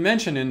not even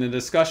mention in the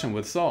discussion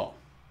with Saul?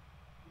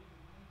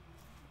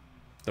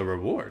 The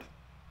reward.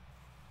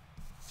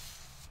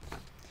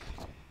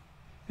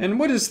 And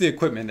what is the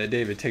equipment that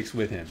David takes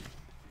with him?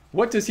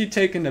 What does he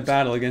take into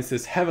battle against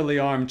this heavily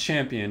armed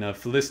champion of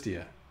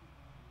Philistia?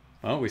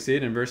 Well, we see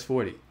it in verse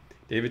 40.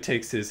 David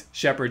takes his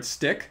shepherd's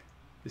stick,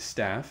 his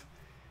staff.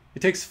 He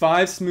takes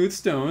 5 smooth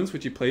stones,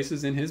 which he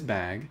places in his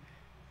bag.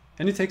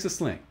 And he takes a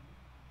sling.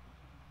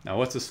 Now,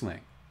 what's a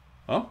sling?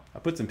 Well, I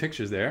put some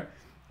pictures there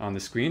on the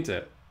screen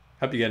to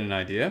help you get an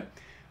idea.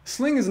 A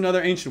sling is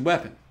another ancient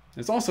weapon.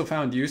 It's also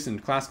found use in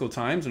classical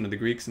times under the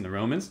Greeks and the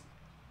Romans.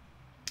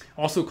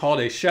 Also called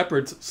a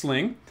shepherd's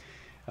sling.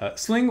 A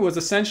sling was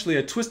essentially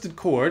a twisted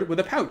cord with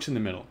a pouch in the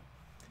middle.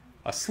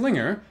 A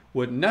slinger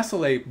would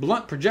nestle a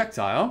blunt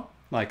projectile,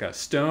 like a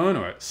stone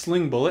or a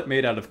sling bullet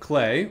made out of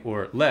clay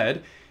or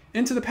lead,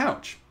 into the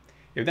pouch.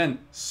 He would then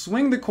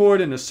swing the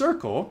cord in a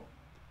circle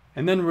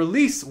and then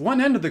release one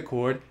end of the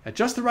cord at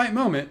just the right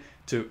moment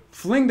to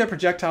fling the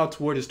projectile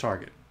toward his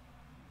target.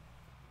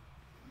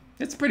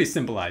 It's a pretty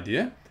simple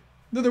idea,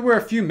 though there were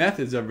a few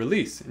methods of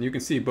release, and you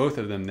can see both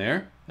of them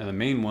there, and the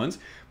main ones.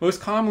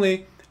 Most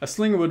commonly, a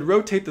slinger would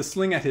rotate the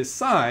sling at his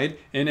side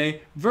in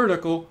a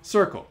vertical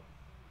circle.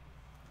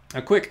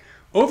 A quick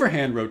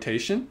overhand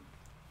rotation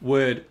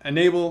would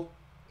enable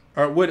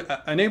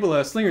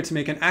a slinger to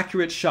make an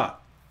accurate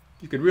shot.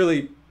 You could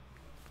really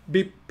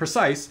be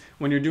precise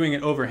when you're doing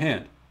it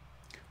overhand.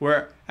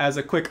 Whereas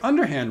a quick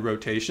underhand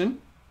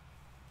rotation,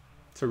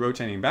 so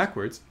rotating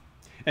backwards,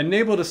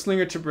 enabled a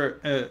slinger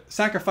to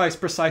sacrifice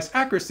precise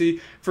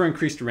accuracy for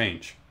increased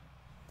range.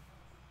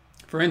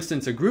 For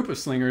instance, a group of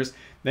slingers,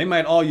 they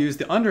might all use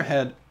the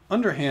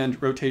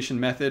underhand rotation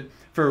method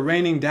for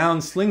raining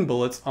down sling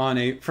bullets on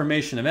a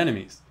formation of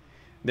enemies.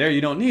 There you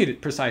don't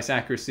need precise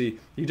accuracy,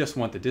 you just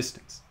want the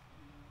distance.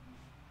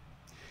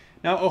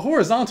 Now, a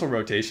horizontal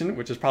rotation,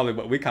 which is probably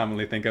what we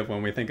commonly think of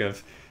when we think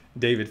of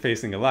David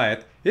facing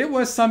Goliath, it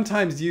was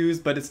sometimes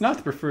used, but it's not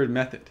the preferred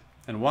method.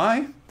 And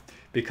why?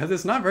 Because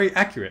it's not very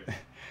accurate.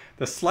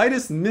 The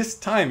slightest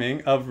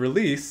mistiming of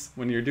release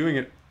when you're doing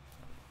it,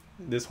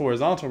 this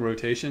horizontal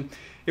rotation,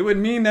 it would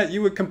mean that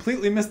you would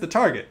completely miss the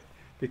target,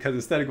 because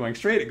instead of going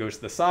straight, it goes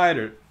to the side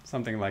or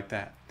something like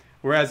that.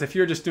 Whereas if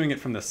you're just doing it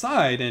from the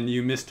side and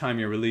you mistime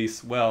your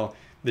release, well,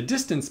 the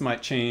distance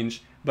might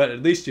change, but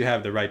at least you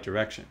have the right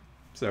direction.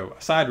 So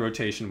side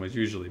rotation was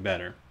usually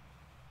better.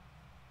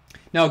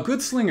 Now, a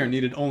good slinger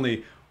needed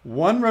only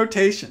one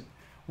rotation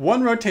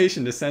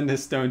to send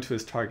his stone to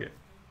his target,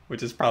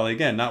 which is probably,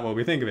 again, not what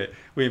we think of it.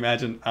 We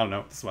imagine, I don't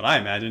know, this is what I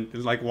imagine,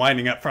 is like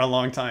winding up for a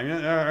long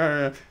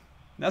time.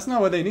 That's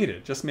not what they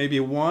needed. Just maybe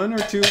one or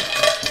two,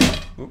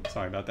 oops,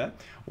 sorry about that.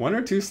 One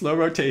or two slow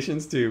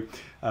rotations to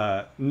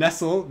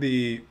nestle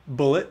the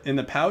bullet in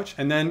the pouch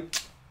and then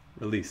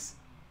release.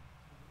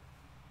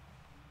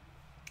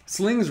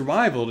 Slings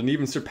rivaled and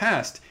even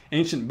surpassed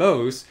ancient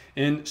bows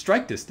in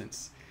strike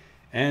distance,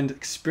 and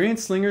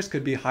experienced slingers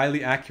could be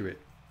highly accurate.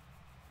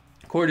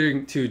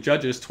 According to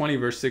Judges 20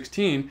 verse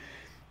 16,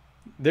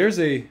 there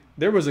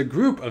was a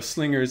group of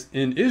slingers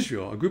in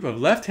Israel, a group of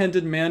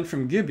left-handed men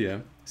from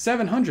Gibeah,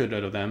 700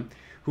 of them,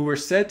 who were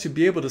said to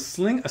be able to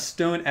sling a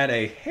stone at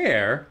a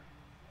hair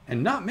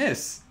and not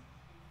miss.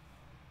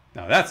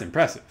 Now that's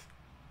impressive.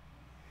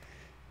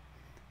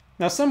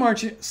 Now some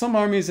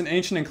armies in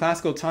ancient and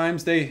classical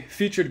times, they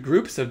featured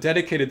groups of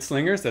dedicated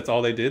slingers. That's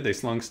all they did. They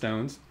slung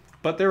stones.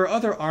 But there were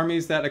other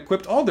armies that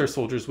equipped all their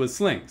soldiers with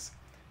slings.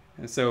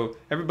 And so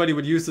everybody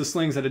would use the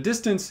slings at a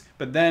distance,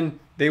 but then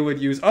they would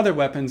use other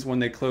weapons when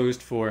they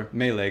closed for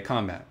melee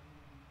combat.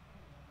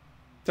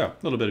 So a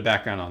little bit of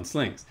background on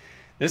slings.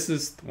 This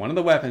is one of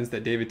the weapons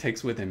that David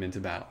takes with him into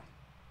battle.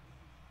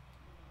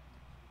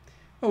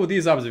 Well, with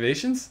these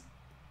observations,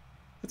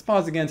 let's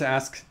pause again to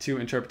ask two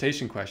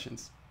interpretation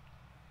questions.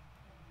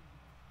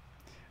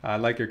 I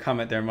like your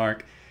comment there,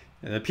 Mark.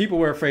 The people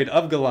were afraid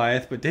of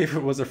Goliath, but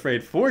David was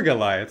afraid for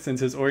Goliath since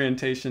his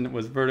orientation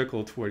was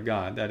vertical toward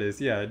God. That is,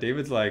 yeah,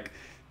 David's like,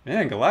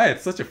 man,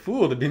 Goliath's such a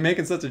fool to be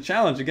making such a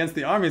challenge against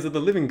the armies of the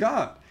living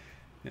God.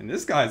 And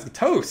this guy's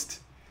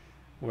toast.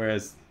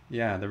 Whereas,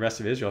 yeah, the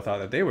rest of Israel thought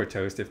that they were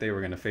toast if they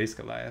were going to face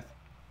Goliath.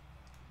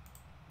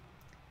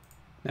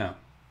 Now,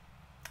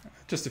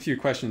 just a few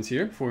questions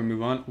here before we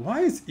move on.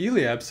 Why is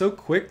Eliab so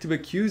quick to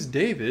accuse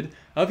David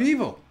of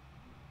evil?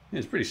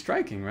 It's pretty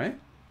striking, right?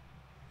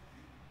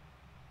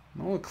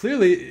 Well,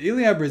 clearly,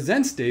 Eliab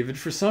resents David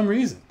for some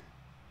reason.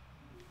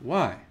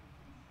 Why?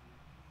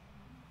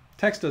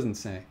 Text doesn't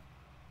say,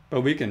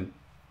 but we can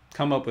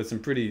come up with some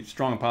pretty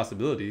strong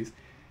possibilities.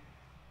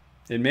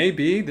 It may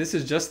be this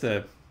is just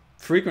the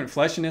frequent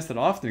fleshiness that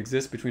often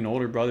exists between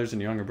older brothers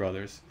and younger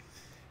brothers.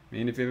 I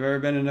mean, if you've ever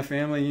been in a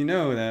family, you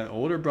know that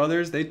older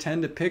brothers, they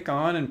tend to pick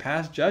on and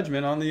pass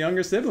judgment on the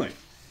younger sibling.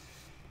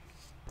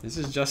 This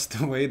is just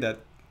the way that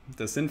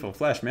the sinful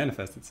flesh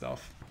manifests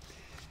itself.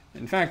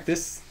 In fact,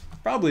 this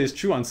probably is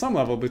true on some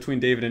level between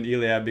David and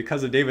Eliab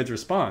because of David's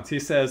response. He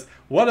says,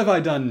 "What have I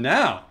done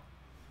now?"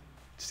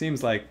 It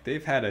seems like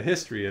they've had a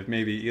history of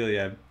maybe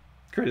Eliab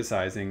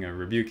criticizing or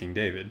rebuking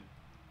David.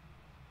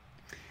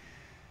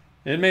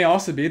 It may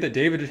also be that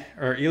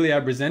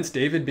Eliab resents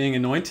David being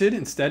anointed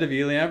instead of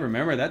Eliab.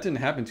 Remember, that didn't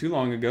happen too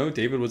long ago.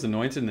 David was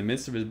anointed in the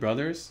midst of his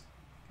brothers.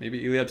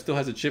 Maybe Eliab still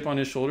has a chip on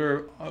his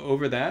shoulder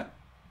over that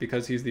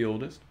because he's the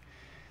oldest.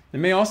 It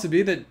may also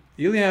be that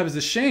Eliab is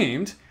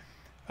ashamed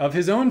of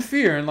his own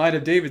fear in light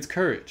of David's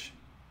courage.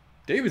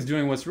 David's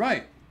doing what's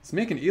right. It's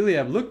making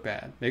Eliab look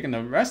bad, making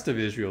the rest of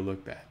Israel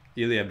look bad.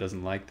 Eliab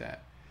doesn't like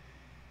that.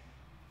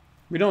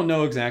 We don't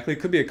know exactly. It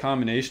could be a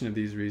combination of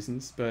these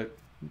reasons, but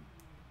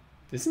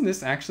isn't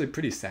this actually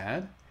pretty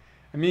sad?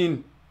 I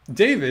mean,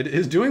 David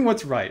is doing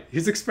what's right.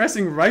 He's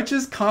expressing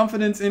righteous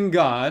confidence in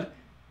God.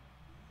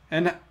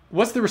 And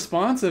what's the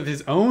response of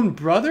his own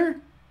brother?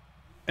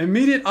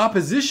 Immediate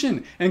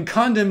opposition and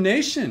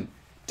condemnation.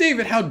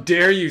 David, how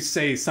dare you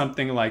say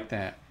something like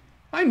that?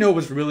 I know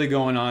what's really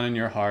going on in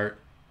your heart.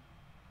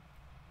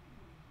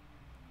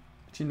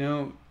 But you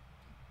know,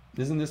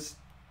 isn't this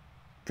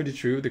pretty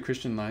true of the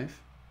Christian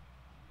life?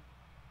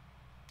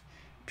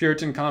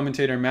 Puritan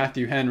commentator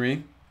Matthew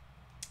Henry,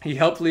 he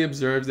helpfully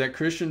observes that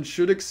Christians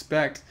should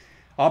expect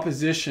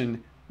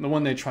opposition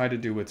when they try to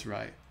do what's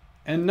right.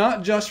 And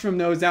not just from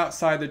those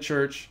outside the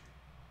church,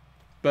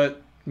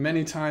 but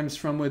many times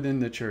from within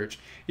the church,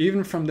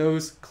 even from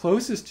those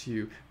closest to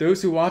you,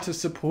 those who ought to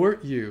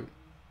support you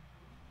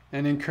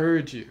and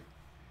encourage you.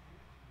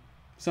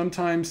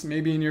 Sometimes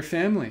maybe in your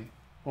family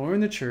or in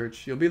the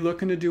church, you'll be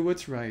looking to do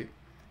what's right.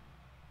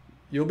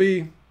 You'll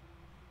be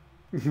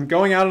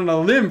going out on a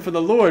limb for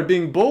the Lord,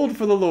 being bold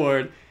for the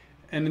Lord,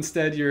 and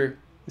instead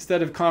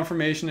of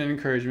confirmation and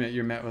encouragement,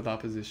 you're met with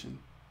opposition.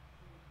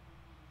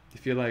 You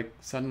feel like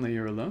suddenly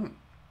you're alone.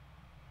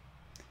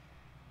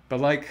 But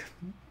like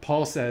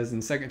Paul says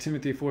in 2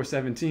 Timothy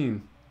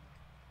 4:17,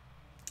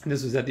 and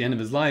this was at the end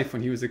of his life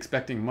when he was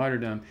expecting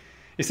martyrdom,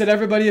 he said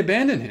everybody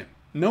abandoned him.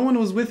 No one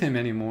was with him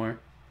anymore.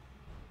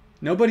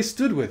 Nobody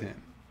stood with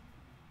him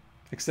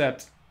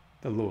except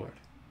the Lord.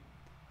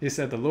 He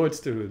said, the Lord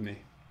stood with me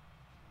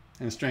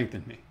and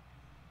strengthened me.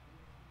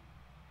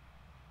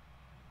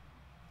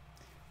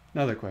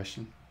 Another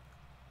question.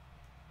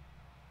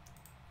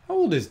 How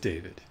old is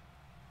David?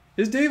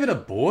 Is David a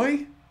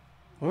boy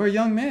or a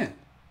young man?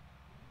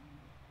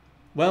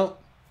 Well,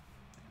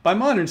 by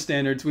modern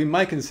standards, we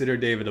might consider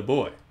David a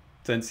boy,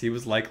 since he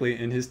was likely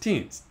in his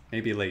teens,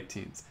 maybe late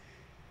teens.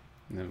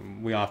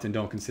 We often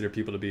don't consider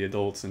people to be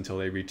adults until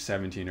they reach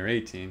 17 or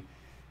 18,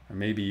 or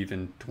maybe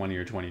even 20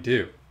 or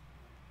 22.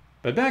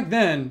 But back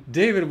then,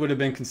 David would have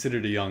been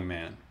considered a young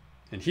man.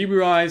 In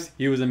Hebrew eyes,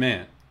 he was a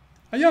man.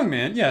 A young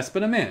man, yes,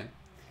 but a man.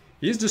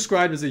 He is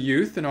described as a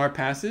youth in our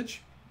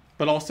passage,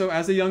 but also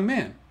as a young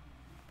man.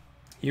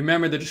 You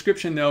remember the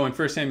description, though, in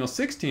 1 Samuel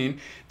 16,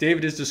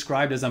 David is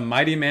described as a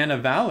mighty man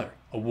of valor,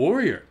 a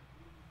warrior,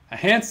 a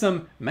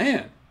handsome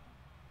man.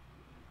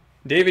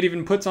 David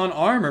even puts on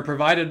armor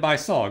provided by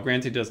Saul.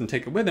 Granted, he doesn't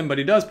take it with him, but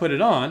he does put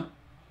it on.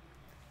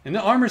 And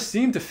the armor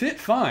seemed to fit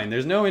fine.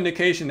 There's no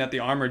indication that the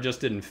armor just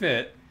didn't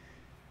fit.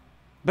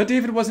 But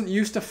David wasn't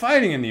used to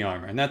fighting in the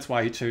armor, and that's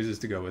why he chooses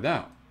to go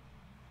without.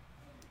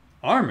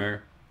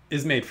 Armor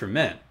is made for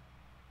men,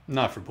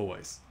 not for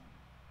boys.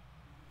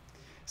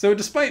 So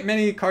despite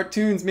many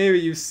cartoons maybe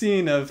you've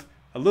seen of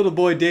a little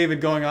boy David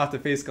going off to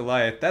face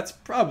Goliath, that's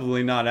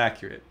probably not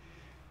accurate.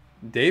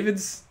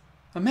 David's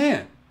a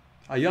man,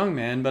 a young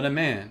man, but a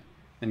man.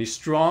 And he's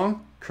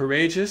strong,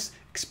 courageous,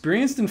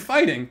 experienced in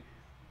fighting,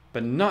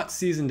 but not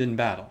seasoned in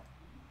battle.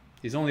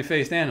 He's only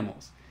faced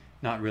animals,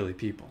 not really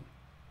people.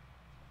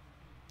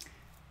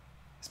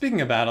 Speaking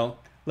of battle,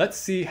 let's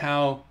see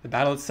how the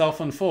battle itself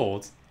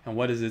unfolds and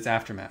what is its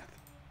aftermath.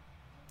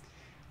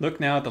 Look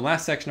now at the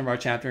last section of our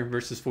chapter,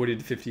 verses 40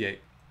 to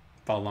 58.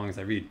 Follow along as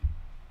I read.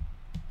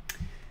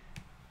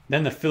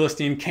 Then the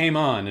Philistine came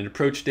on and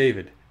approached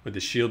David with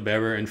the shield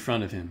bearer in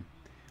front of him.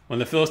 When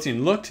the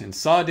Philistine looked and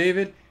saw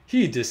David,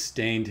 he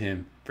disdained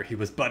him, for he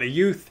was but a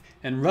youth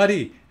and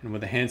ruddy and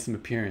with a handsome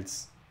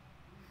appearance.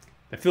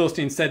 The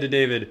Philistine said to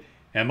David,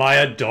 "Am I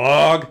a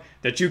dog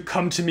that you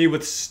come to me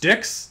with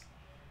sticks?"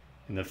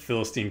 And the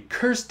Philistine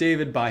cursed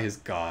David by his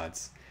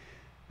gods.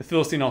 The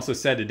Philistine also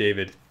said to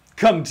David,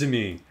 "Come to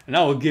me, and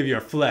I will give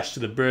your flesh to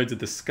the birds of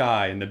the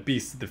sky and the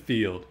beasts of the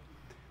field."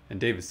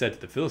 And David said to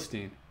the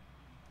Philistine,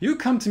 "You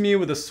come to me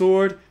with a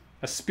sword,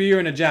 a spear,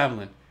 and a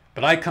javelin,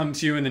 but I come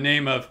to you in the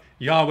name of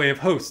Yahweh of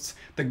hosts,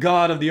 the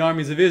God of the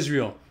armies of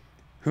Israel,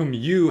 whom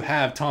you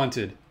have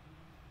taunted.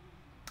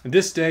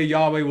 This day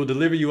Yahweh will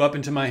deliver you up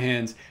into my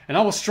hands, and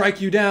I will strike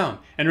you down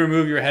and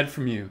remove your head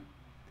from you.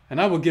 And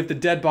I will give the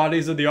dead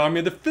bodies of the army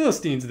of the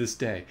Philistines this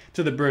day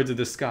to the birds of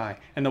the sky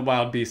and the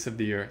wild beasts of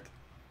the earth,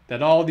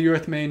 that all the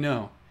earth may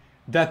know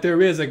that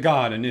there is a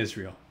God in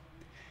Israel,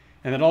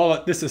 and that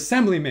all this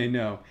assembly may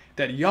know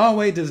that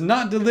Yahweh does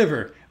not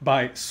deliver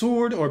by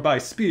sword or by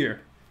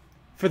spear,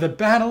 for the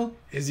battle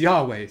is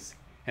Yahweh's,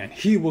 and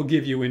he will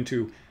give you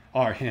into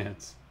our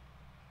hands."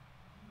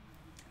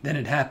 Then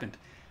it happened,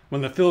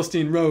 when the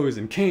Philistine rose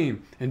and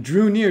came and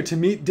drew near to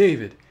meet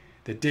David,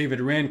 that David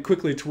ran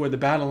quickly toward the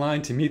battle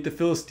line to meet the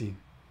Philistine.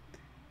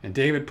 And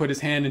David put his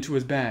hand into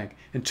his bag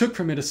and took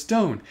from it a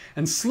stone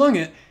and slung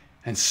it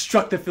and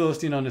struck the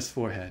Philistine on his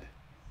forehead.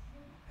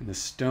 And the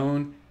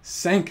stone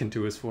sank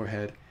into his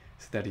forehead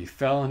so that he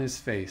fell on his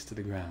face to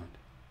the ground.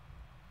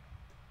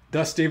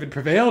 Thus David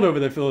prevailed over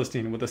the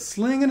Philistine with a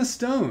sling and a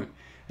stone,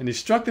 and he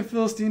struck the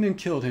Philistine and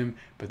killed him,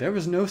 but there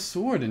was no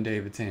sword in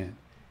David's hand.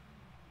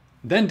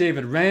 Then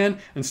David ran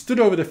and stood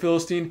over the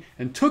Philistine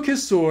and took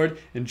his sword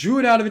and drew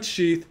it out of its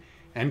sheath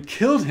and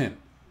killed him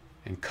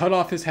and cut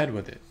off his head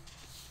with it.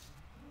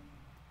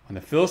 When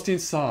the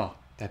Philistines saw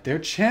that their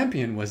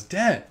champion was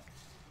dead,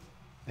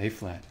 they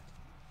fled.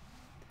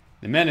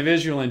 The men of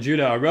Israel and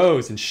Judah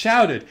arose and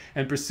shouted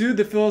and pursued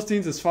the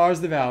Philistines as far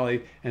as the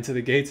valley and to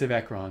the gates of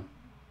Ekron.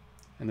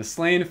 And the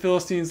slain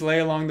Philistines lay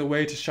along the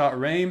way to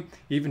Shaaraim,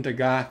 even to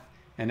Gath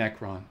and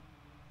Ekron.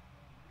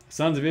 The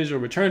sons of Israel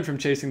returned from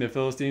chasing the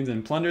Philistines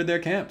and plundered their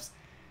camps.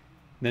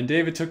 Then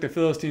David took the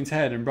Philistine's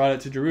head and brought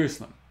it to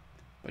Jerusalem,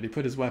 but he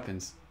put his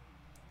weapons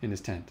in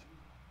his tent.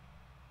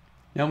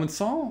 Now when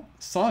Saul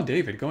saw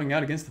David going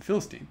out against the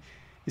Philistine,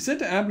 he said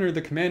to Abner,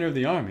 the commander of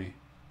the army,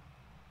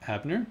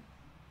 "Abner,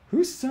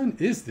 whose son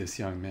is this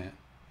young man?"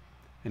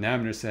 And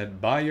Abner said,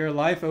 "By your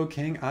life, O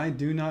king, I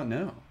do not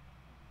know."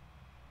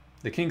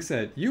 The king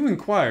said, "You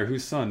inquire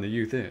whose son the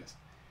youth is."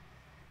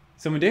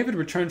 So when David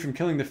returned from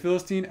killing the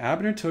Philistine,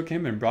 Abner took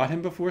him and brought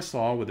him before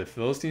Saul with the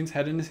Philistine's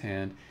head in his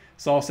hand.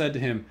 Saul said to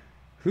him,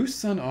 "Whose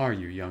son are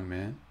you, young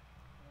man?"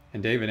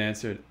 And David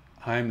answered,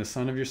 "I am the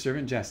son of your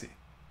servant Jesse,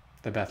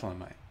 the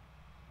Bethlehemite."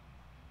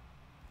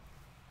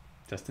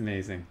 Just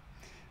amazing.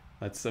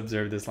 Let's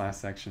observe this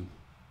last section.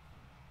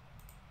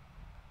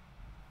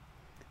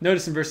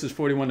 Notice in verses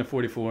 41 to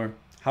 44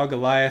 how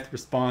Goliath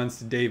responds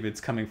to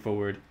David's coming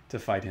forward to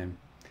fight him.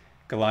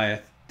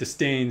 Goliath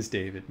disdains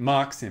David,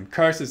 mocks him,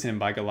 curses him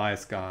by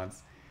Goliath's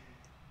gods.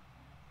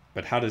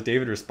 But how does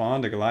David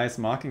respond to Goliath's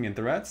mocking and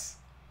threats?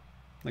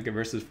 Look at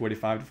verses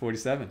 45 to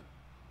 47.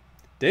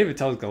 David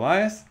tells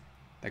Goliath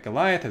that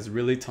Goliath has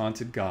really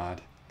taunted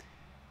God.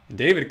 And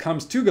David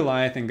comes to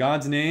Goliath in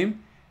God's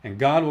name, and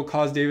God will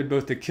cause David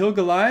both to kill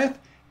Goliath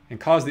and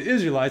cause the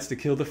Israelites to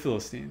kill the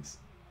Philistines.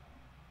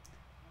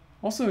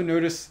 Also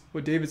notice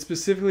what David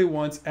specifically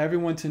wants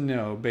everyone to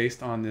know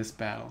based on this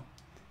battle.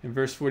 In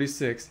verse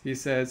 46, he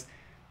says,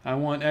 "I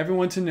want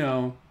everyone to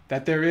know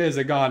that there is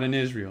a God in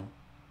Israel."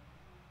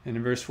 And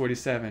in verse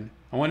 47,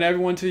 I want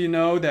everyone to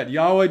know that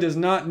Yahweh does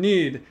not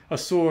need a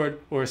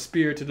sword or a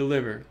spear to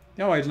deliver.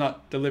 Yahweh does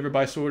not deliver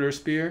by sword or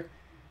spear,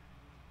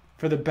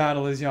 for the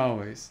battle is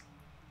Yahweh's.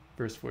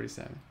 Verse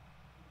 47.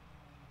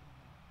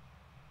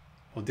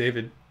 Well,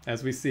 David,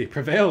 as we see,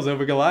 prevails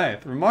over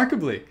Goliath,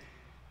 remarkably.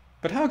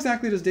 But how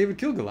exactly does David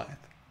kill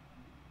Goliath?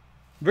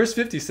 Verse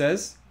 50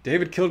 says,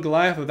 David killed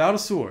Goliath without a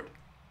sword,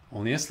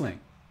 only a sling.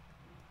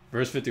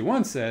 Verse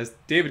 51 says,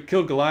 David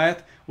killed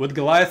Goliath with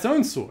Goliath's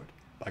own sword,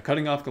 by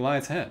cutting off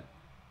Goliath's head.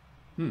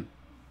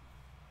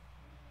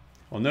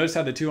 Well, notice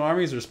how the two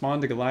armies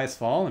respond to Goliath's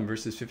fall in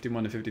verses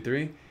 51 to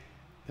 53.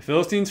 The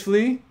Philistines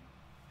flee,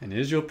 and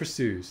Israel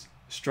pursues,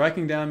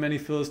 striking down many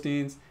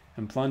Philistines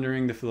and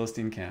plundering the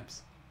Philistine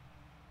camps.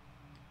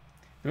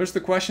 Notice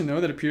the question,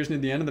 though, that appears near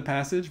the end of the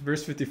passage.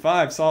 Verse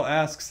 55, Saul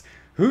asks,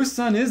 whose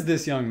son is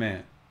this young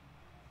man?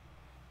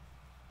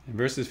 In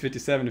verses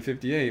 57 to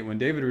 58, when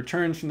David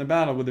returns from the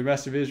battle with the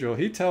rest of Israel,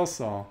 he tells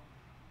Saul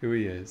who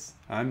he is.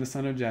 I'm the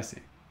son of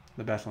Jesse,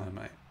 the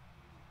Bethlehemite.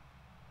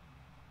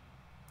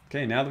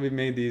 Okay, now that we've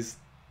made these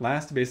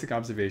last basic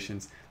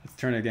observations, let's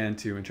turn again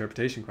to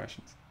interpretation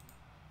questions.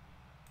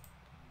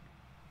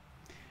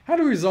 How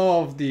to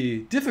resolve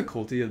the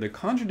difficulty of the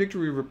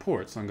contradictory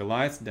reports on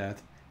Goliath's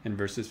death in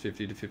verses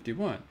 50 to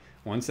 51?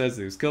 One says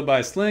he was killed by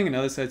a sling,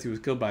 another says he was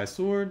killed by a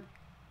sword.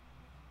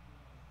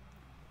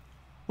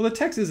 Well, the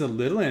text is a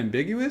little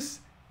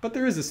ambiguous, but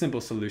there is a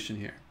simple solution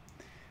here.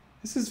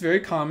 This is very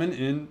common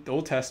in the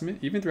Old Testament,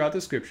 even throughout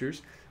the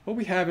scriptures. What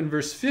we have in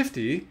verse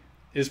 50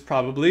 is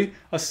probably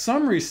a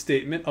summary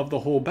statement of the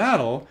whole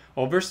battle,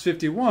 while verse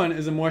 51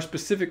 is a more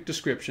specific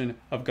description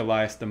of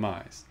Goliath's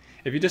demise.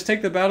 If you just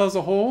take the battle as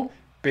a whole,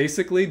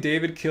 basically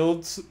David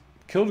killed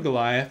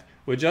Goliath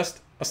with just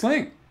a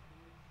sling.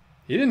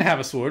 He didn't have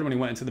a sword when he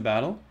went into the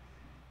battle.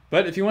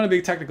 But if you want to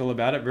be technical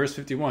about it, verse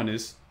 51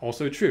 is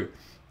also true.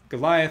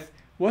 Goliath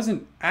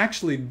wasn't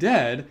actually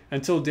dead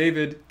until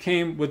David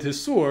came with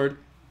his sword,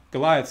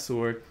 Goliath's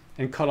sword,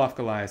 and cut off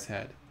Goliath's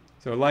head.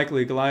 So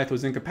likely Goliath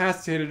was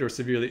incapacitated or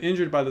severely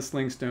injured by the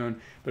sling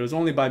stone, but it was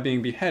only by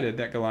being beheaded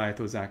that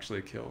Goliath was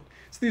actually killed.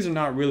 So these are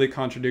not really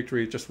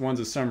contradictory, just one's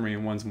a summary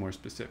and one's more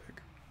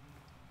specific.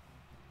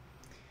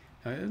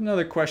 Now,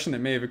 another question that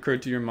may have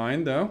occurred to your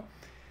mind, though.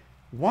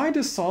 Why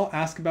does Saul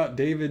ask about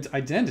David's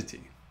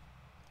identity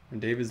or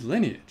David's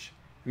lineage?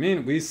 I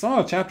mean, we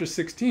saw chapter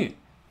 16.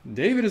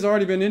 David has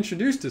already been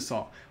introduced to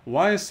Saul.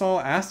 Why is Saul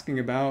asking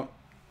about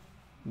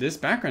this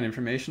background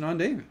information on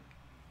David?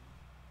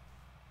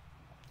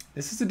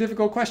 This is a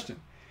difficult question.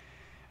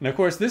 And of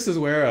course, this is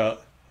where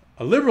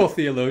a liberal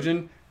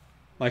theologian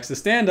likes to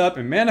stand up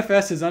and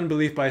manifest his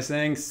unbelief by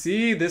saying,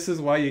 see, this is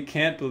why you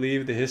can't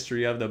believe the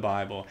history of the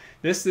Bible.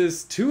 This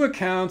is two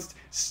accounts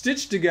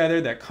stitched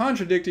together that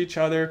contradict each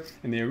other,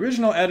 and the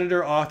original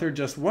editor-author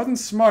just wasn't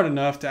smart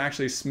enough to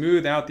actually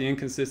smooth out the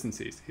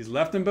inconsistencies. He's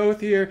left them both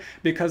here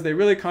because they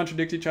really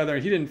contradict each other,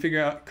 and he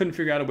couldn't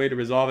figure out a way to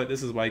resolve it.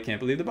 This is why you can't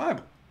believe the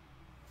Bible.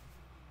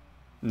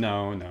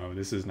 No,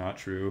 this is not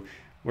true.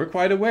 We're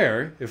quite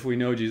aware, if we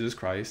know Jesus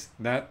Christ,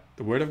 that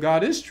the Word of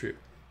God is true.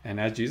 And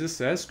as Jesus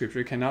says,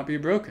 Scripture cannot be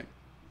broken.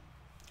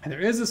 And there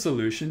is a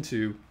solution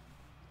to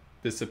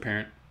this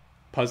apparent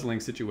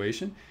puzzling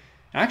situation.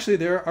 Actually,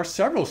 there are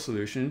several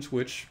solutions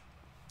which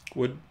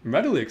would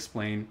readily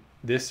explain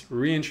this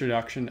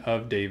reintroduction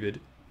of David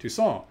to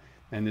Saul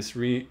and this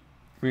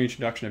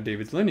reintroduction of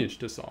David's lineage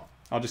to Saul.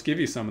 I'll just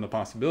give you some of the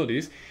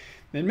possibilities.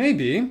 It may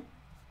be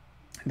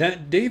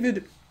that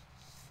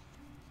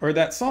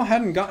that Saul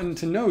hadn't gotten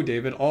to know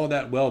David all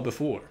that well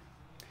before.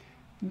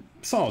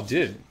 Saul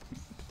did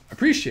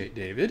appreciate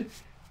David,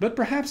 but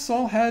perhaps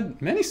Saul had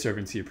many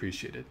servants he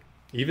appreciated,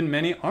 even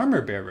many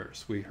armor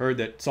bearers. We heard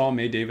that Saul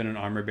made David an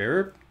armor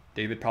bearer.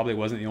 David probably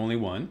wasn't the only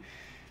one.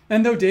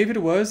 And though David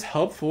was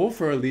helpful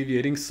for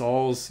alleviating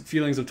Saul's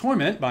feelings of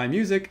torment by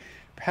music,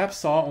 perhaps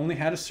Saul only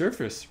had a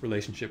surface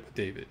relationship with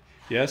David.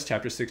 Yes,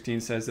 chapter 16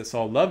 says that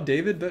Saul loved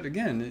David, but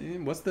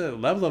again, what's the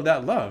level of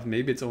that love?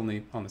 Maybe it's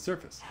only on the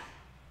surface.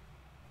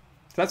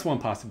 So that's one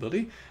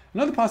possibility.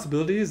 Another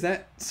possibility is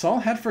that Saul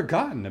had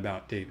forgotten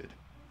about David.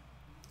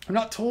 We're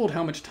not told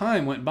how much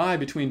time went by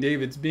between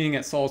David's being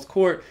at Saul's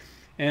court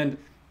and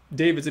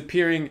David's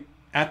appearing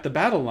at the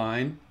battle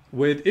line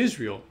with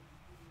Israel.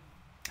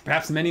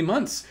 Perhaps many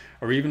months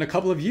or even a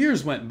couple of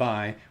years went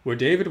by where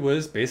David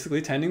was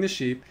basically tending the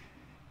sheep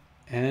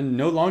and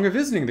no longer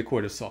visiting the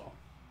court of Saul.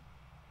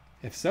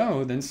 If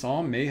so, then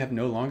Saul may have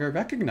no longer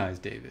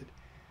recognized David,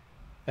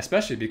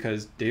 especially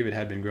because David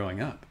had been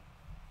growing up.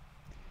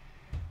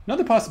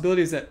 Another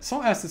possibility is that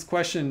Saul asked this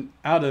question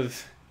out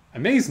of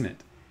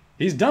amazement.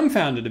 He's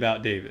dumbfounded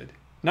about David,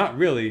 not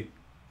really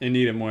in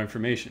need of more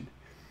information.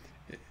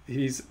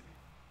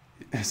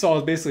 Saul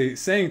is basically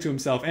saying to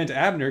himself and to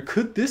Abner,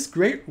 could this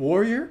great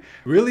warrior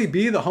really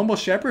be the humble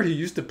shepherd who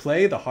used to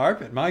play the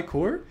harp at my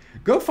court?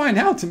 Go find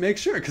out to make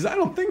sure, because I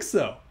don't think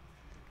so.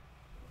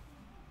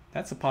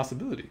 That's a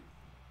possibility.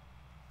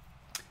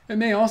 It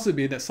may also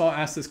be that Saul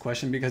asked this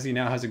question because he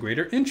now has a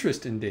greater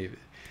interest in David.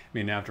 I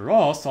mean, after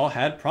all, Saul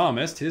had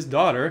promised his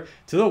daughter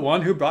to the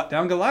one who brought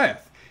down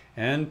Goliath.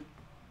 And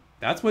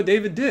That's what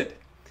David did.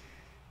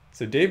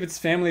 So David's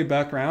family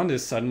background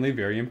is suddenly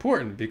very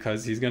important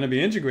because he's going to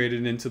be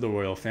integrated into the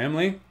royal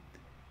family.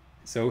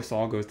 So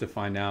Saul goes to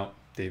find out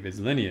David's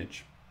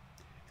lineage.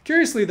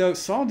 Curiously though,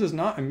 Saul does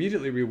not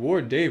immediately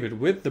reward David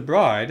with the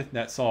bride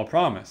that Saul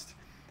promised.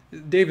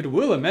 David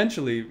will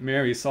eventually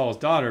marry Saul's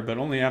daughter, but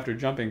only after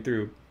jumping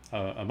through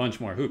a bunch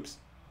more hoops.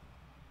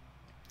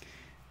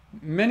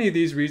 Many of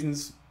these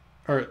reasons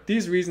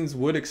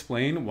would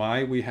explain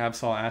why we have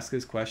Saul ask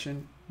this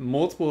question.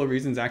 Multiple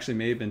reasons actually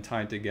may have been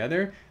tied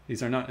together.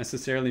 These are not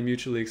necessarily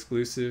mutually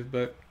exclusive,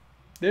 but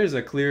there's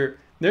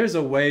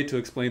a way to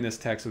explain this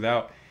text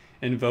without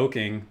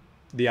invoking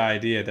the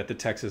idea that the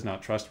text is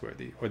not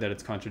trustworthy or that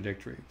it's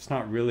contradictory. It's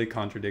not really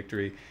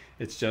contradictory.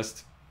 It's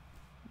just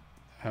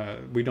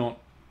we don't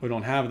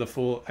have the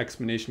full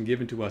explanation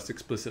given to us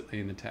explicitly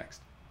in the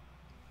text.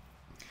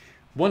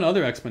 One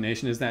other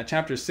explanation is that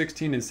chapters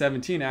 16 and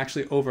 17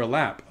 actually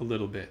overlap a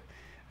little bit.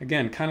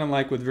 Again, kind of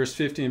like with verse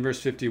 50 and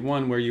verse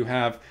 51, where you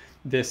have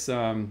this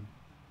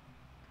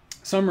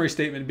summary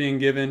statement being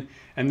given,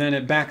 and then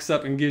it backs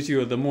up and gives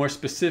you the more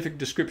specific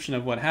description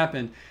of what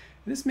happened.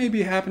 This may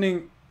be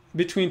happening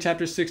between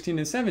chapters 16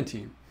 and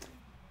 17.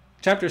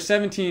 Chapter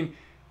 17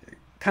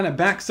 kind of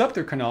backs up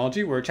their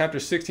chronology, where chapter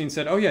 16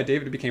 said, oh yeah,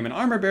 David became an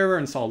armor bearer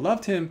and Saul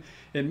loved him.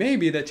 It may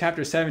be that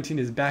chapter 17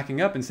 is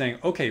backing up and saying,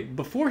 okay,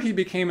 before he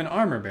became an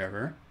armor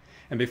bearer,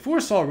 and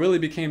before Saul really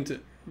began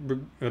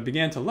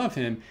to love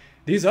him,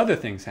 these other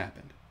things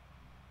happened.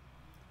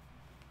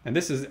 And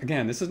this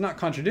is not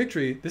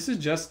contradictory. This is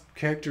just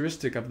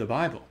characteristic of the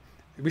Bible.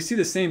 We see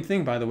the same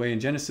thing, by the way, in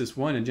Genesis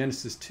 1 and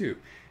Genesis 2.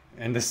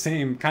 And the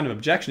same kind of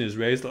objection is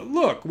raised.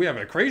 Look, we have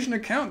a creation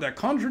account that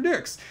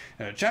contradicts.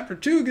 Chapter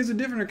 2 gives a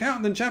different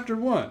account than chapter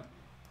 1.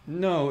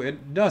 No,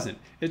 it doesn't.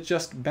 It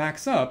just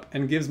backs up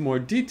and gives more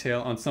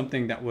detail on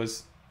something that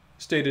was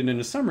stated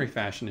in a summary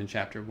fashion in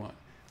chapter 1.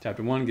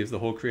 Chapter 1 gives the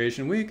whole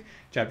creation week.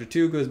 Chapter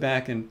 2 goes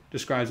back and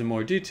describes in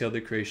more detail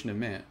the creation of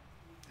man.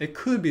 It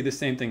could be the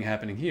same thing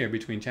happening here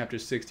between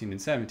chapters 16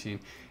 and 17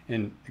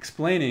 in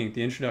explaining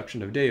the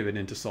introduction of David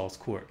into Saul's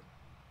court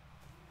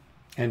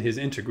and his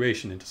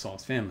integration into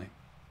Saul's family.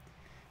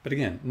 But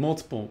again,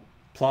 multiple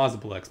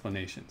plausible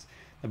explanations.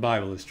 The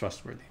Bible is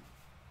trustworthy.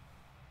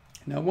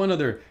 Now, one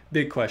other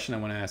big question I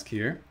want to ask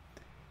here.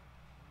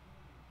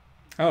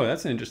 Oh,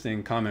 that's an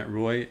interesting comment,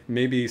 Roy.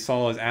 Maybe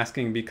Saul is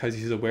asking because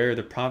he's aware of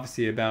the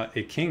prophecy about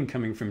a king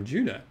coming from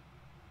Judah.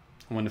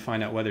 I want to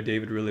find out whether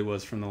David really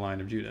was from the line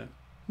of Judah.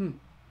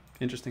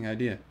 Interesting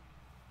idea.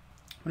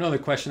 Another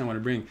question I want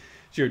to bring to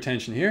your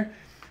attention here,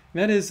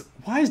 and that is,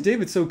 why is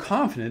David so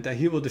confident that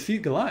he will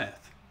defeat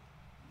Goliath?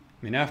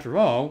 I mean, after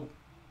all,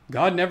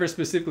 God never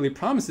specifically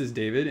promises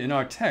David in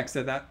our text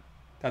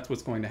that's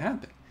what's going to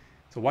happen.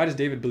 So why does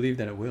David believe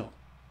that it will?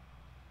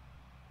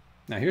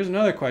 Now here's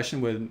another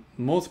question with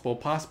multiple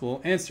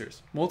possible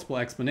answers, multiple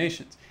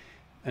explanations.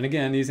 And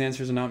again, these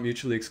answers are not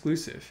mutually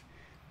exclusive.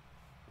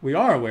 We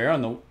are aware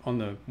on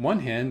the one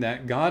hand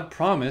that God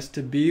promised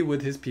to be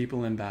with his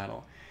people in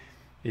battle.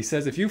 He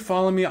says, if you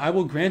follow me, I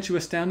will grant you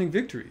astounding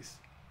victories.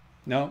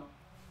 Now,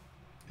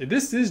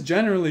 this is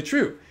generally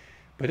true,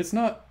 but it's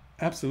not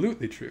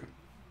absolutely true.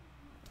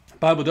 The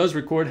Bible does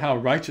record how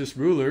righteous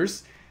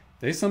rulers,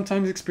 they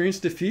sometimes experience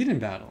defeat in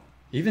battle,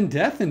 even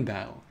death in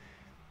battle,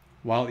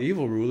 while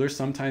evil rulers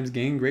sometimes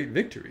gain great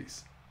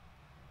victories.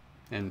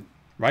 And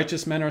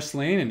righteous men are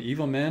slain and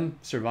evil men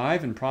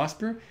survive and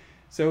prosper.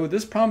 So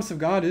this promise of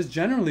God is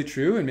generally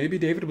true, and maybe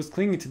David was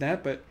clinging to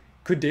that, but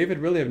could David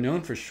really have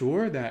known for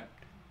sure that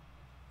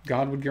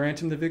God would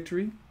grant him the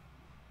victory?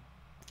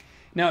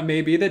 Now, it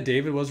may be that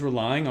David was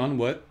relying on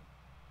what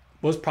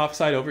was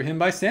prophesied over him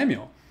by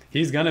Samuel.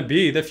 He's going to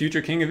be the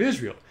future king of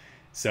Israel.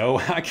 So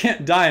I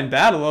can't die in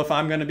battle if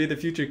I'm going to be the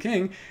future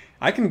king.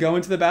 I can go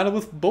into the battle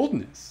with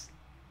boldness.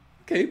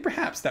 Okay,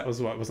 perhaps that was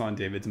what was on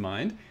David's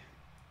mind.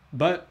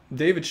 But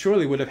David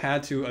surely would have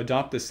had to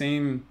adopt the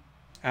same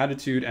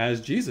attitude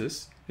as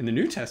Jesus in the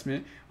New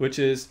Testament, which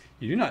is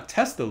you do not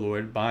test the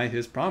Lord by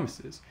his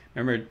promises.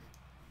 Remember,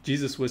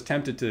 Jesus was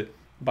tempted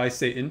by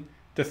Satan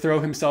to throw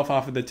himself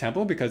off of the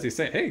temple because he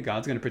said, hey,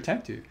 God's going to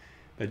protect you.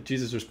 But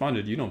Jesus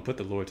responded, you don't put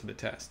the Lord to the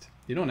test.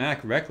 You don't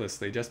act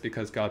recklessly just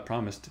because God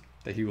promised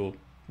that he will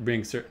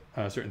bring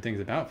certain things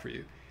about for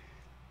you.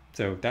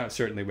 So that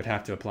certainly would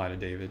have to apply to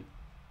David.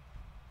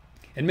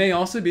 It may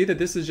also be that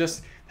this is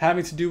just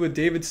having to do with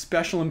David's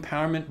special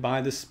empowerment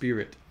by the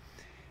Spirit.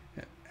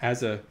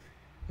 As a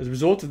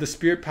result of the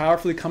Spirit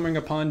powerfully coming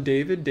upon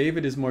David,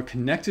 David is more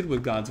connected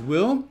with God's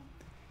will.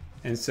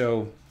 And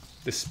so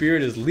the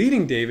Spirit is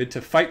leading David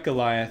to fight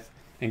Goliath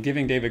and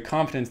giving David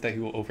confidence that he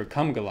will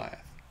overcome Goliath.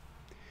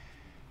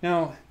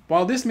 Now,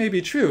 while this may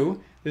be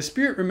true, the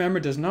Spirit,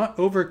 remember, does not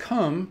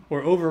overcome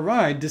or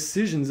override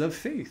decisions of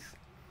faith.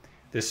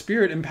 The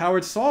Spirit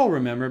empowered Saul,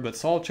 remember, but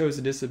Saul chose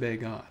to disobey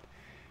God.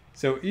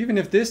 So even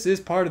if this is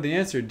part of the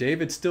answer,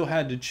 David still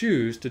had to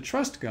choose to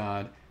trust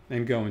God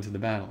and go into the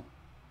battle.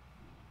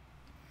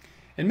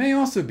 It may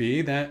also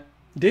be that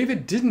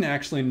David didn't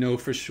actually know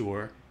for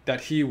sure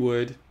that he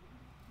would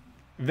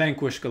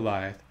vanquish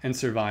Goliath and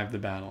survive the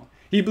battle.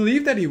 He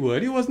believed that he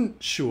would. He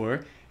wasn't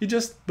sure. He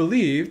just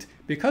believed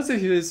because of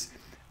his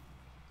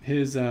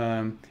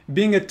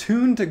being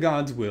attuned to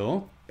God's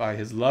will by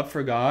his love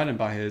for God and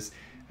by his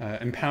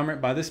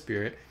empowerment by the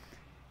Spirit.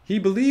 He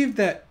believed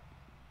that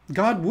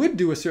God would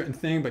do a certain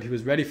thing, but he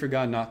was ready for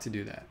God not to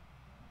do that.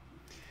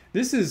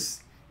 This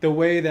is the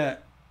way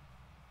that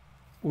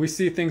we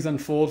see things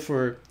unfold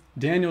for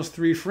Daniel's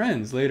three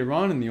friends later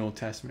on in the Old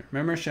Testament.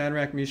 Remember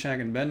Shadrach, Meshach,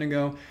 and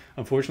Abednego?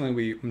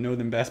 Unfortunately, we know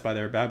them best by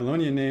their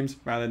Babylonian names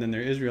rather than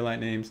their Israelite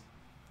names.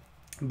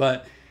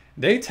 But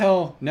they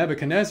tell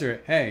Nebuchadnezzar,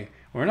 hey,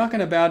 we're not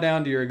going to bow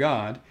down to your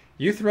God.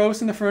 You throw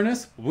us in the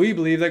furnace, we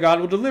believe that God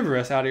will deliver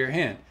us out of your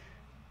hand.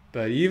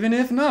 But even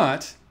if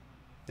not,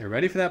 they're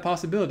ready for that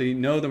possibility.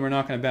 Know that we're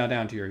not going to bow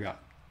down to your God.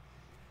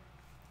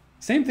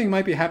 Same thing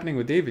might be happening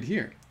with David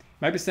here.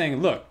 He might be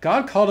saying, look,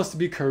 God called us to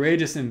be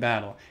courageous in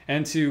battle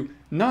and to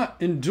not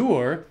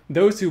endure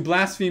those who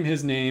blaspheme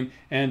his name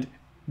and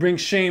bring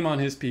shame on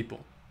his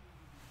people.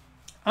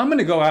 I'm going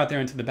to go out there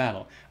into the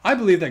battle. I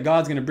believe that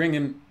God's going to bring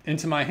him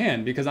into my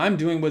hand because I'm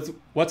doing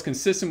what's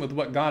consistent with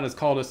what God has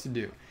called us to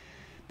do.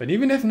 But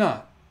even if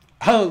not,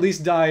 I'll at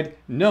least die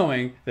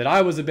knowing that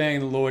I was obeying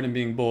the Lord and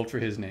being bold for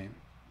his name.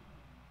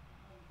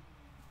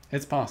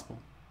 It's possible.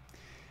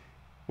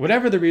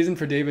 Whatever the reason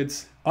for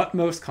David's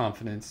utmost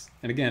confidence,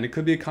 and again, it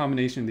could be a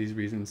combination of these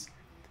reasons,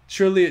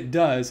 surely it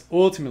does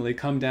ultimately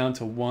come down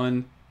to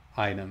one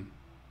item.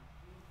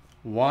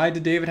 Why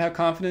did David have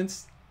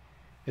confidence?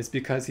 It's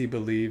because he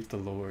believed the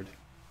Lord.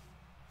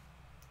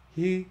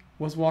 He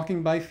was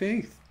walking by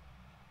faith.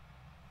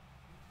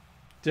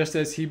 Just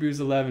as Hebrews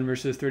 11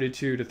 verses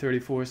 32 to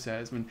 34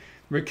 says, when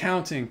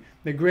recounting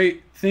the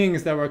great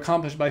things that were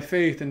accomplished by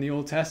faith in the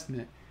Old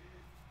Testament,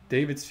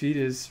 David's feet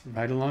is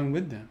right along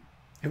with them.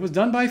 It was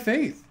done by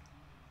faith.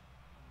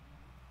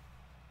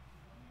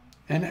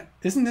 And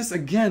isn't this,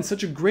 again,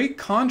 such a great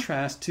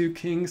contrast to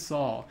King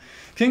Saul?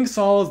 King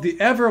Saul is the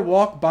ever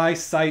walk by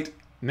sight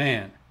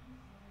man.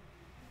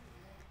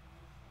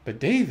 But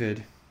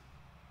David,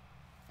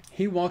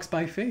 he walks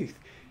by faith.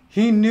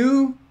 He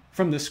knew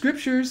from the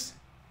scriptures,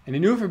 and he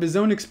knew from his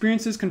own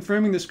experiences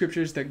confirming the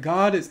scriptures, that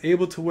God is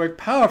able to work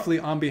powerfully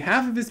on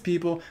behalf of his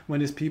people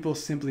when his people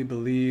simply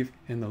believe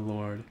in the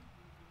Lord.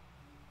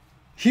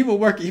 He will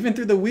work even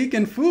through the weak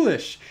and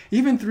foolish,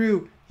 even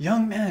through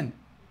young men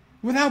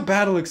without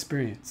battle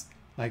experience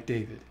like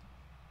David.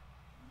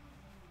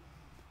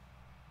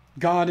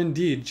 God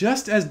indeed,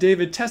 just as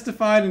David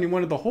testified and he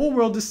wanted the whole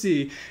world to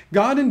see,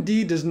 God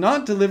indeed does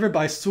not deliver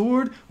by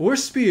sword or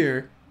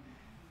spear,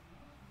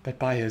 but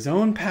by his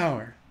own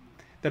power,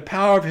 the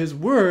power of his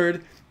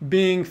word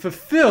being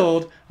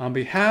fulfilled on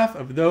behalf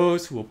of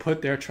those who will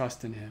put their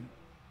trust in him.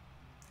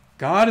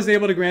 God is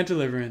able to grant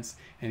deliverance,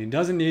 and he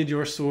doesn't need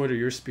your sword or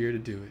your spear to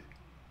do it.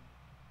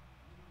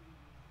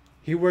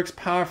 He works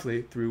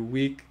powerfully through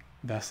weak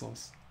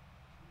vessels.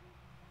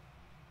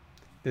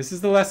 This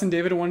is the lesson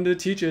David wanted to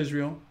teach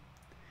Israel.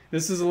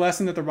 This is a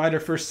lesson that the writer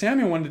 1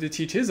 Samuel wanted to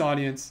teach his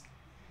audience.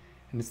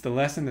 And it's the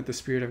lesson that the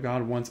Spirit of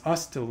God wants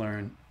us to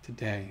learn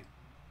today.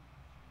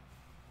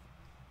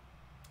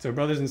 So,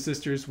 brothers and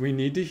sisters, we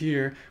need to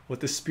hear what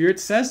the Spirit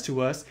says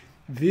to us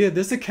via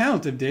this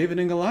account of David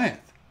and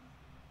Goliath.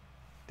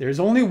 There's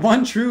only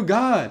one true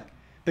God,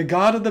 the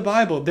God of the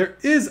Bible. There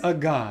is a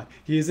God.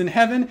 He is in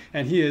heaven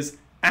and he is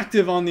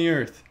active on the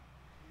earth.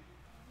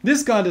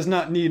 This God does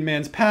not need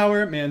man's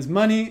power, man's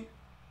money,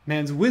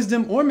 man's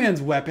wisdom, or man's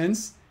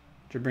weapons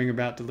to bring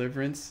about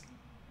deliverance.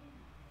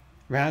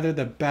 Rather,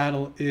 the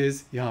battle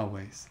is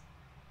Yahweh's.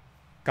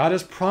 God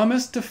has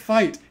promised to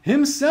fight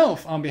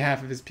himself on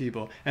behalf of his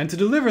people and to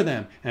deliver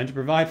them and to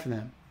provide for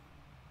them.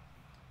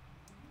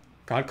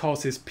 God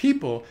calls his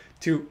people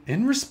to,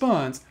 in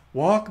response,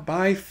 walk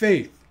by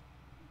faith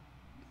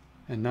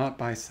and not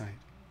by sight.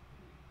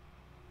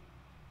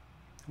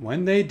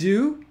 When they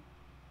do,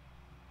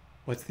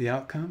 what's the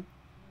outcome?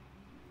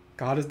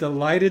 God is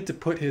delighted to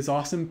put his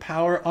awesome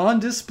power on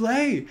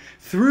display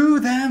through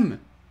them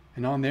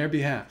and on their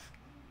behalf,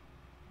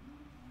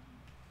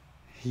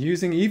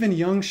 using even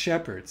young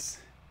shepherds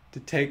to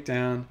take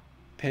down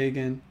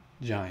pagan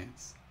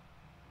giants.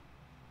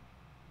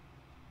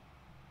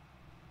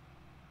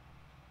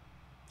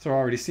 So we're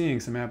already seeing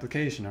some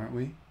application, aren't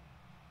we?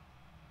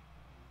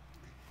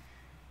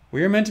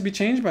 We are meant to be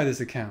changed by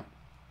this account,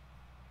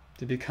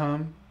 to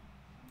become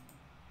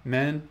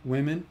men,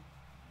 women,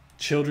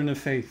 children of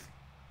faith.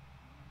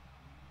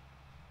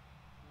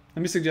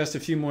 Let me suggest a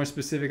few more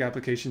specific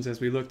applications as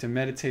we look to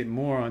meditate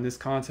more on this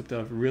concept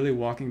of really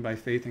walking by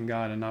faith in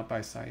God and not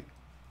by sight.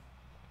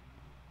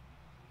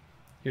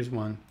 Here's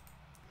one.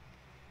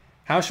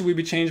 How should we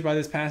be changed by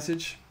this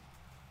passage?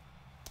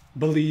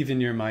 Believe in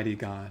your mighty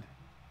God.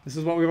 This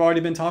is what we've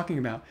already been talking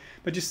about.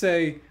 But you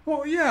say,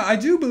 well, yeah, I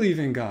do believe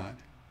in God.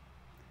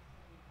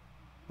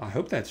 I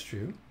hope that's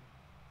true.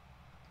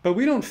 But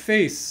we don't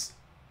face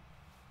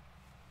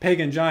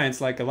pagan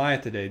giants like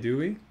Goliath today, do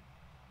we?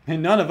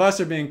 And none of us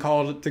are being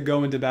called to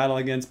go into battle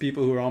against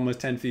people who are almost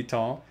 10 feet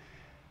tall.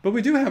 But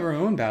we do have our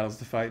own battles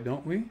to fight,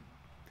 don't we?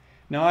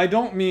 Now, I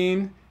don't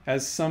mean,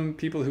 as some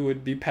people who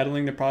would be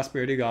peddling the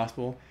prosperity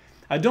gospel,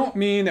 I don't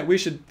mean that we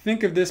should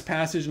think of this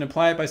passage and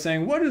apply it by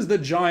saying, what is the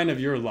giant of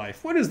your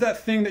life? What is that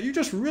thing that you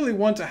just really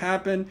want to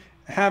have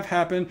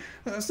happen?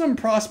 Some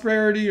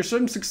prosperity or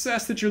some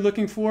success that you're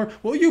looking for?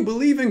 Well, you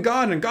believe in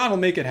God and God will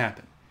make it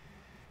happen.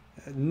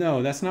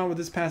 No, that's not what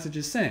this passage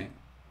is saying.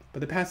 But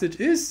the passage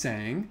is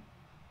saying,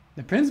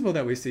 the principle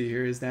that we see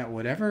here is that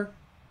whatever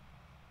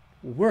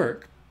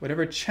work,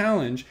 whatever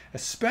challenge,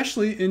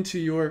 especially into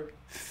your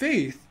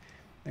faith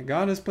that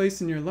God has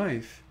placed in your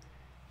life,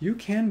 you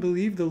can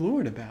believe the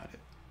Lord about it.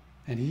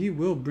 And He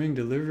will bring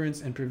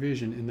deliverance and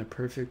provision in the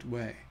perfect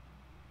way.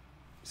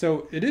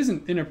 So it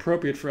isn't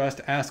inappropriate for us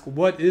to ask,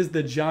 what is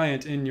the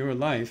giant in your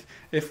life,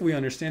 if we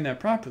understand that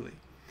properly?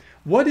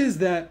 What is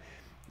that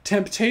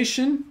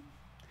temptation?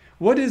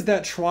 What is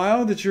that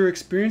trial that you're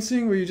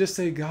experiencing where you just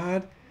say,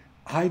 God,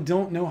 I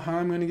don't know how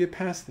I'm going to get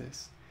past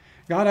this.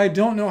 God, I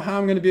don't know how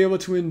I'm going to be able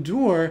to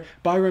endure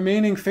by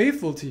remaining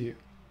faithful to you.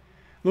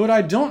 Lord,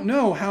 I don't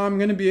know how I'm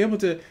going to be able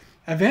to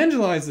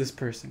evangelize this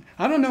person.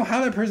 I don't know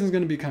how that person is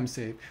going to become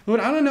saved.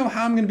 Lord, I don't know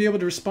how I'm going to be able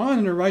to respond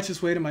in a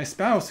righteous way to my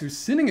spouse who's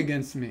sinning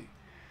against me.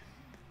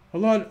 Oh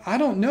Lord, I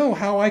don't know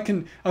how I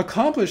can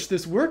accomplish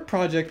this work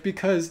project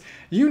because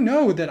you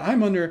know that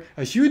I'm under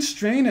a huge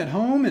strain at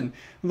home, and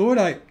Lord,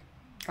 I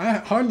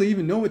hardly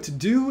even know what to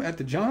do at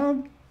the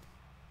job.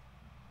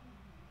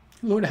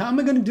 Lord, how am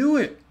I going to do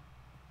it?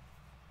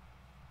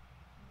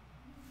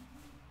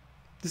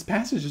 This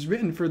passage is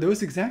written for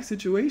those exact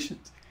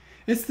situations.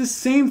 It's the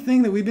same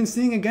thing that we've been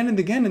seeing again and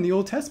again in the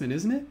Old Testament,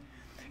 isn't it?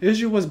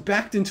 Israel was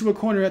backed into a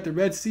corner at the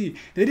Red Sea.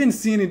 They didn't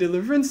see any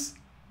deliverance,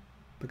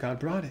 but God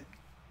brought it.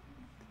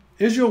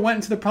 Israel went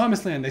into the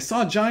promised land. They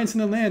saw giants in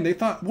the land. They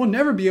thought, we'll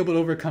never be able to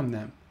overcome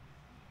them.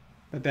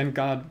 But then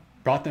God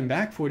brought them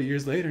back 40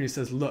 years later, and He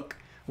says, look,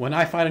 when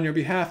I fight on your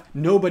behalf,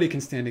 nobody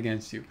can stand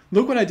against you.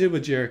 Look what I did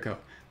with Jericho.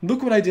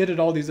 Look what I did at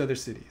all these other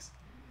cities.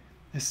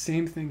 The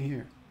same thing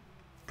here.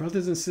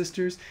 Brothers and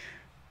sisters,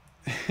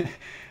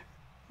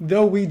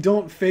 though we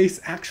don't face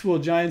actual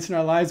giants in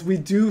our lives, we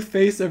do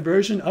face a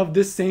version of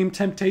this same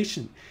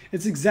temptation.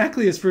 It's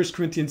exactly as 1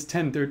 Corinthians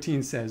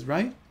 10:13 says,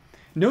 right?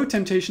 No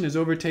temptation has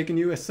overtaken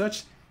you as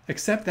such,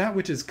 except that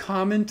which is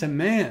common to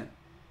man.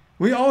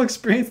 We all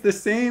experience the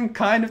same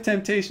kind of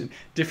temptation,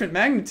 different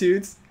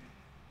magnitudes,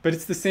 but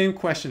it's the same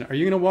question. Are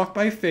you going to walk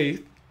by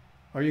faith,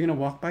 or are you going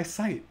to walk by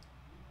sight?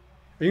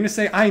 Are you going to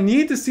say, I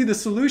need to see the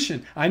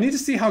solution. I need to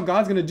see how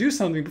God's going to do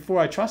something before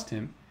I trust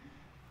Him?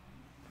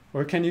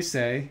 Or can you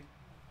say,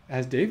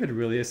 as David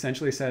really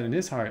essentially said in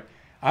his heart,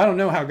 I don't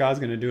know how God's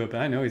going to do it, but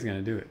I know He's going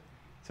to do it.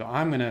 So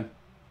I'm going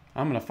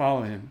to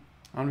follow Him.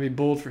 I'm going to be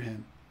bold for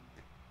Him.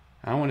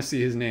 I want to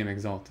see His name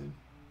exalted.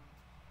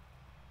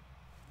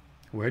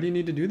 Where do you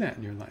need to do that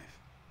in your life?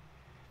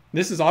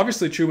 This is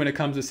obviously true when it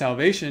comes to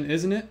salvation,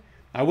 isn't it?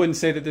 I wouldn't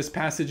say that this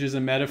passage is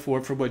a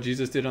metaphor for what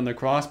Jesus did on the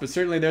cross, but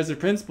certainly there's a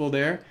principle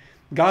there.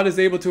 God is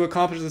able to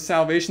accomplish the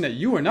salvation that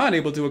you are not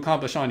able to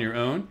accomplish on your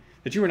own,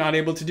 that you are not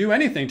able to do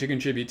anything to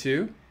contribute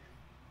to.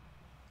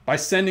 By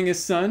sending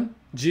His Son,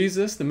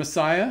 Jesus, the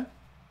Messiah,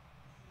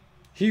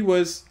 He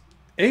was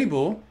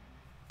able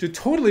to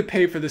totally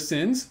pay for the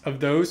sins of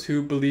those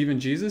who believe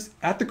in Jesus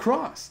at the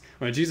cross,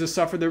 when Jesus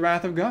suffered the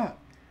wrath of God.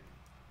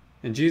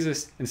 And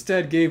Jesus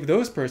instead gave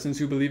those persons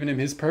who believe in Him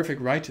His perfect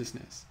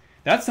righteousness.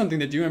 That's something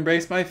that you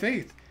embrace by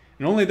faith.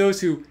 And only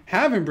those who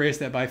have embraced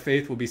that by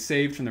faith will be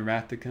saved from the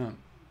wrath to come.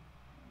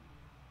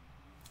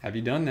 Have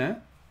you done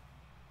that?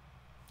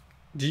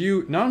 Do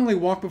you not only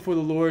walk before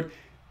the Lord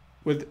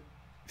with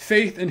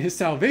faith in His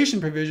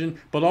salvation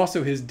provision, but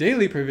also His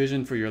daily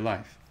provision for your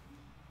life?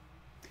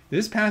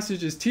 This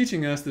passage is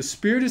teaching us, the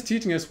Spirit is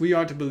teaching us, we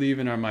are to believe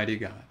in our mighty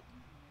God.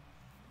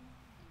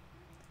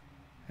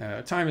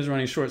 Time is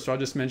running short, so I'll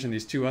just mention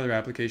these two other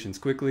applications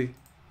quickly.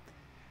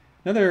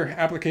 Another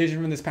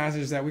application from this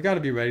passage is that we got to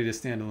be ready to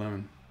stand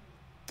alone.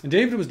 And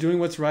David was doing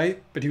what's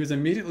right, but he was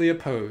immediately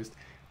opposed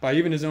by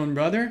even his own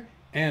brother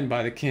and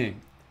by the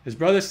king. His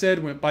brother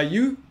said, by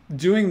you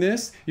doing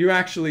this, you're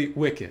actually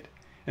wicked.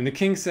 And the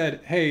king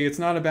said, hey, it's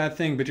not a bad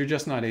thing, but you're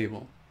just not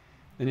able.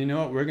 And you know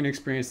what? We're going to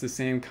experience the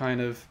same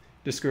kind of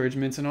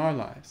discouragements in our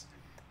lives.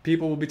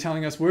 People will be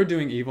telling us we're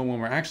doing evil when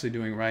we're actually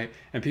doing right,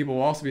 and people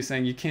will also be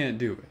saying you can't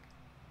do it,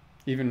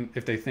 even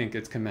if they think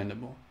it's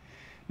commendable.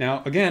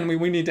 Now, again,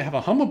 we need to have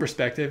a humble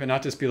perspective and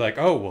not just be like,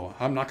 oh, well,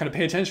 I'm not going to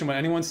pay attention to what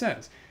anyone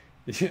says.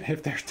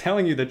 If they're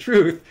telling you the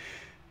truth,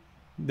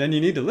 then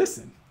you need to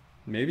listen.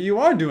 Maybe you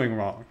are doing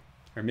wrong,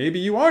 or maybe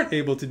you aren't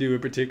able to do a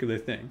particular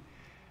thing.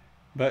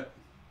 But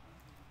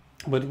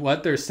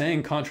what they're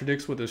saying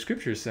contradicts what the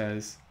Scripture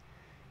says,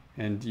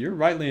 and you're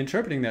rightly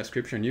interpreting that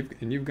Scripture, and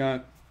you've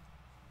got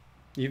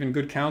even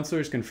good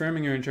counselors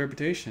confirming your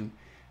interpretation.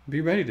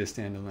 Be ready to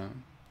stand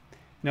alone.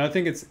 Now, I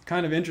think it's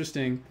kind of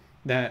interesting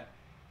that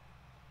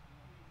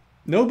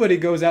nobody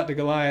goes out to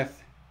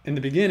Goliath in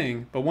the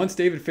beginning, but once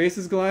David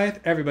faces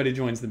Goliath, everybody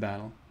joins the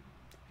battle.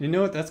 You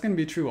know what? That's going to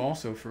be true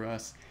also for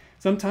us.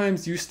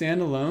 Sometimes you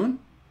stand alone,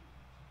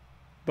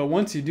 but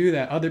once you do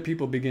that, other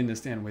people begin to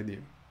stand with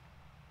you.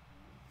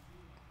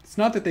 It's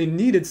not that they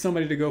needed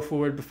somebody to go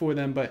forward before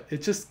them, but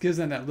it just gives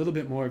them that little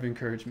bit more of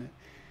encouragement.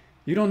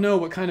 You don't know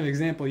what kind of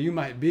example you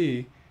might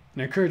be,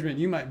 an encouragement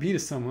you might be to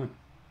someone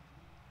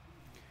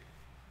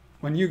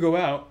when you go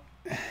out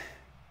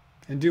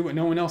and do what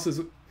no one else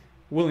is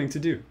willing to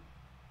do.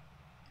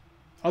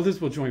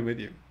 Others will join with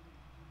you.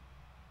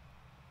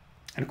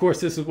 And of course,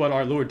 this is what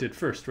our Lord did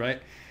first,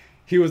 right?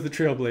 He was the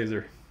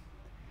trailblazer.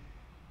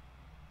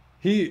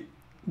 He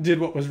did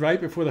what was right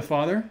before the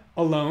Father,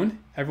 alone.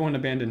 Everyone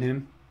abandoned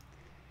him.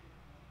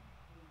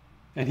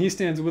 And he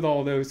stands with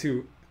all those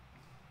who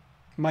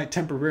might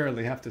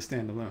temporarily have to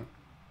stand alone.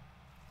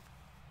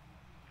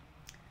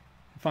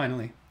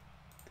 Finally,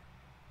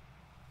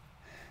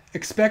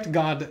 expect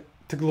God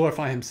to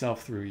glorify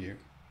himself through you.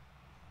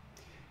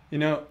 You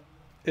know,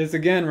 it's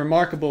again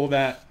remarkable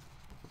that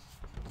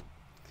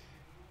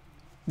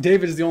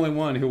David is the only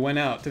one who went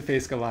out to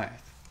face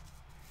Goliath.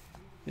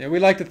 Yeah, we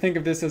like to think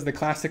of this as the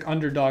classic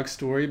underdog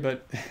story,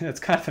 but it's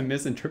kind of a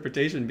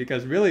misinterpretation,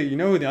 because really, you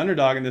know who the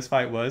underdog in this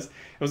fight was?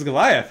 It was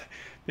Goliath,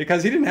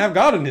 because he didn't have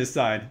God on his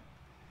side.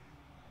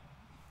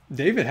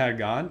 David had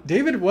God.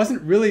 David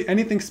wasn't really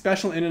anything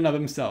special in and of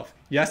himself.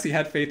 Yes, he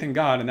had faith in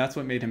God, and that's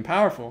what made him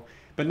powerful.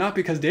 But not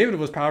because David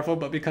was powerful,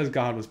 but because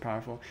God was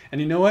powerful.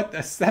 And you know what?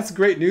 That's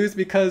great news,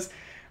 because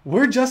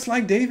we're just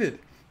like David.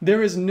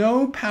 There is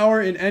no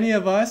power in any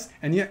of us,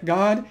 and yet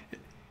God,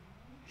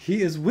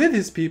 he is with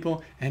his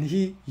people, and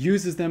he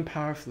uses them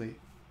powerfully.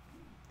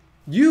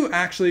 You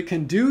actually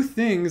can do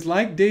things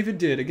like David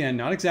did. Again,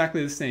 not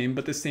exactly the same,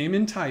 but the same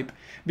in type,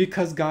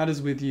 because God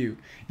is with you.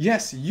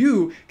 Yes,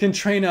 you can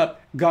train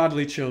up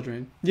godly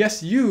children.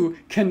 Yes, you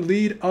can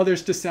lead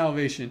others to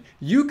salvation.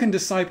 You can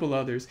disciple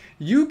others.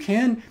 You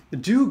can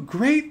do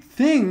great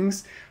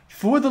things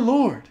for the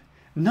Lord,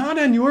 not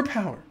in your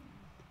power,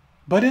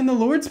 but in the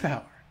Lord's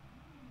power.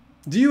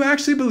 Do you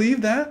actually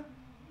believe that?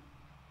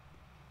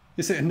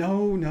 You say,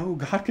 no,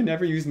 God can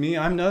never use me.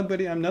 I'm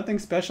nobody. I'm nothing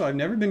special. I've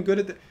never been good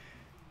at that.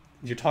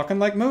 You're talking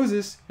like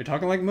Moses. You're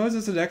talking like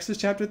Moses in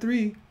Exodus chapter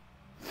 3.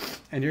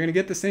 And you're going to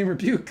get the same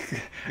rebuke.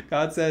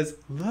 God says,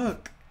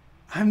 look,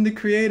 I'm the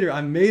creator. I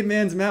made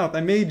man's mouth.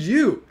 I made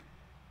you.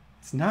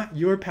 It's not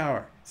your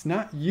power. It's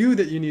not you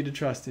that you need to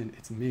trust in.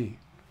 It's me.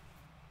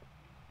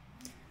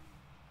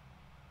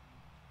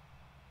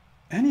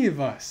 Any of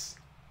us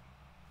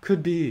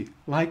could be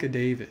like a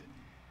David.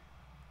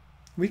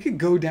 We could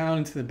go down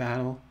into the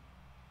battle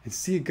and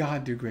see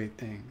God do great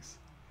things.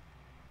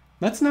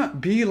 Let's not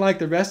be like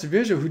the rest of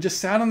Israel, who just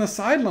sat on the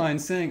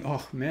sidelines saying,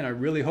 oh man, I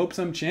really hope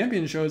some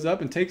champion shows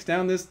up and takes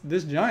down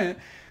this giant,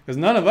 because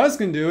none of us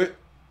can do it.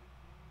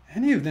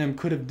 Any of them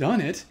could have done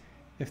it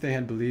if they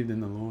had believed in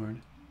the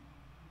Lord.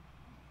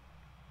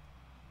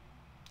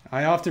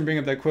 I often bring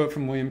up that quote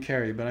from William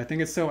Carey, but I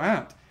think it's so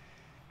apt.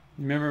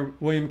 Remember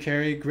William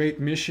Carey, great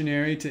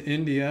missionary to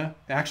India,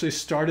 actually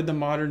started the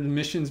modern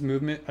missions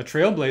movement, a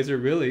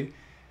trailblazer really.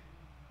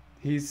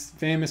 He's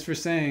famous for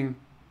saying,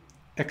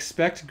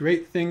 expect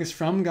great things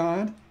from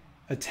God,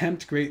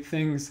 attempt great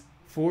things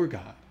for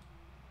God.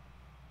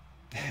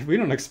 If we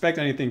don't expect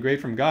anything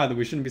great from God, then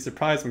we shouldn't be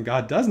surprised when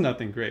God does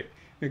nothing great,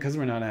 because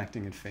we're not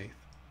acting in faith.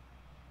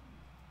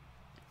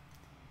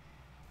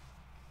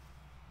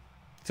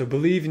 So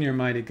believe in your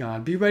mighty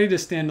God. Be ready to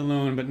stand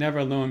alone, but never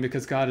alone,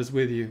 because God is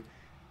with you.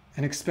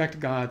 And expect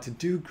God to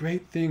do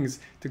great things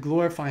to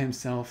glorify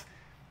himself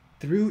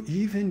through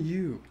even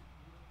you.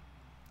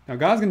 Now,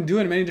 God's going to do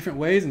it in many different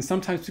ways, and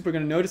sometimes people are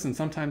going to notice, and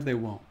sometimes they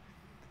won't.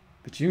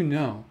 But you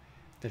know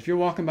that if you're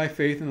walking by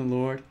faith in the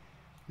Lord,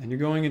 and you're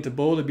going into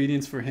bold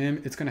obedience for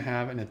him, it's going to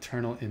have an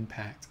eternal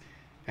impact,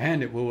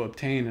 and it will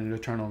obtain an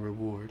eternal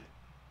reward.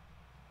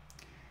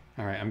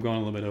 All right, I'm going a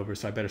little bit over,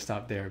 so I better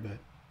stop there, but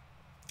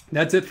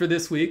that's it for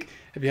this week.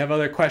 If you have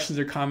other questions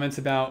or comments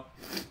about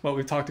what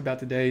we've talked about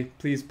today,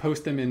 please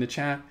post them in the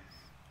chat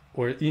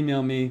or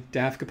email me,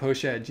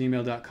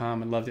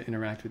 dafkaposha@gmail.com. I'd love to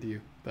interact with you.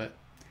 But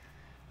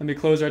let me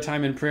close our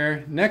time in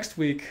prayer. Next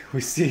week,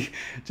 we see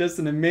just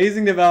an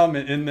amazing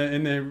development in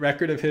the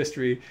record of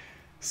history.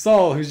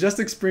 Saul, who's just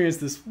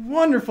experienced this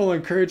wonderful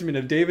encouragement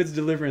of David's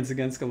deliverance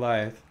against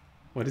Goliath,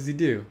 what does he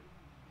do?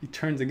 He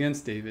turns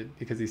against David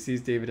because he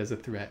sees David as a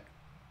threat.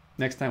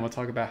 Next time, we'll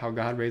talk about how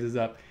God raises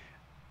up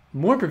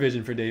more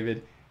provision for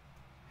David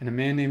and a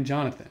man named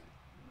Jonathan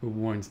who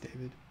warns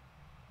David.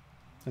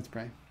 Let's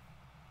pray.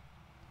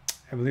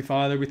 Heavenly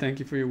Father, we thank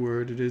you for your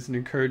word. It is an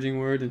encouraging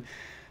word. And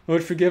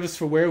Lord, forgive us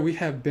for where we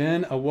have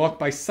been a walk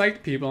by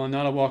sight people and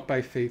not a walk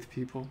by faith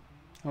people.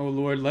 Oh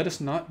Lord, let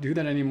us not do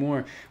that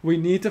anymore. We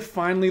need to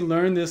finally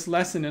learn this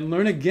lesson and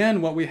learn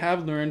again what we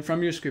have learned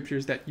from your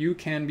scriptures, that you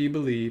can be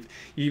believed,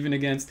 even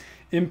against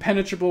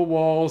impenetrable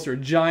walls or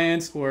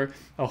giants or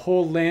a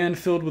whole land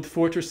filled with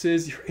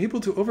fortresses. You're able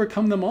to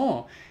overcome them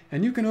all.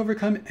 And you can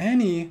overcome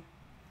any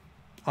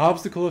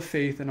obstacle of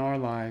faith in our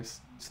lives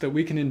so that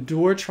we can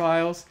endure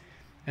trials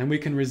and we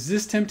can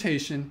resist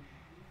temptation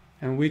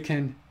and we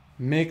can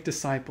make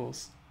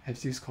disciples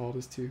as you've called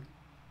us to.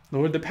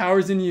 Lord, the power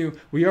is in you.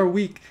 We are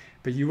weak,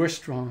 but you are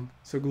strong.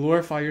 So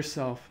glorify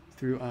yourself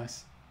through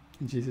us.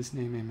 In Jesus'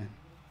 name, amen.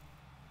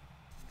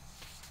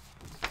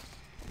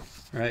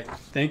 All right.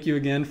 Thank you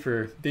again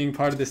for being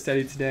part of this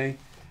study today.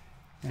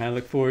 And I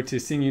look forward to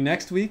seeing you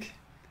next week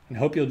and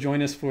hope you'll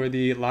join us for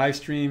the live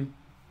stream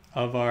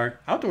of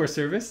our outdoor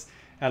service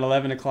at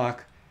 11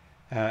 o'clock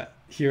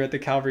here at the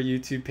Calvary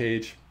YouTube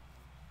page.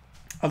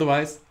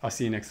 Otherwise, I'll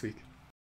see you next week.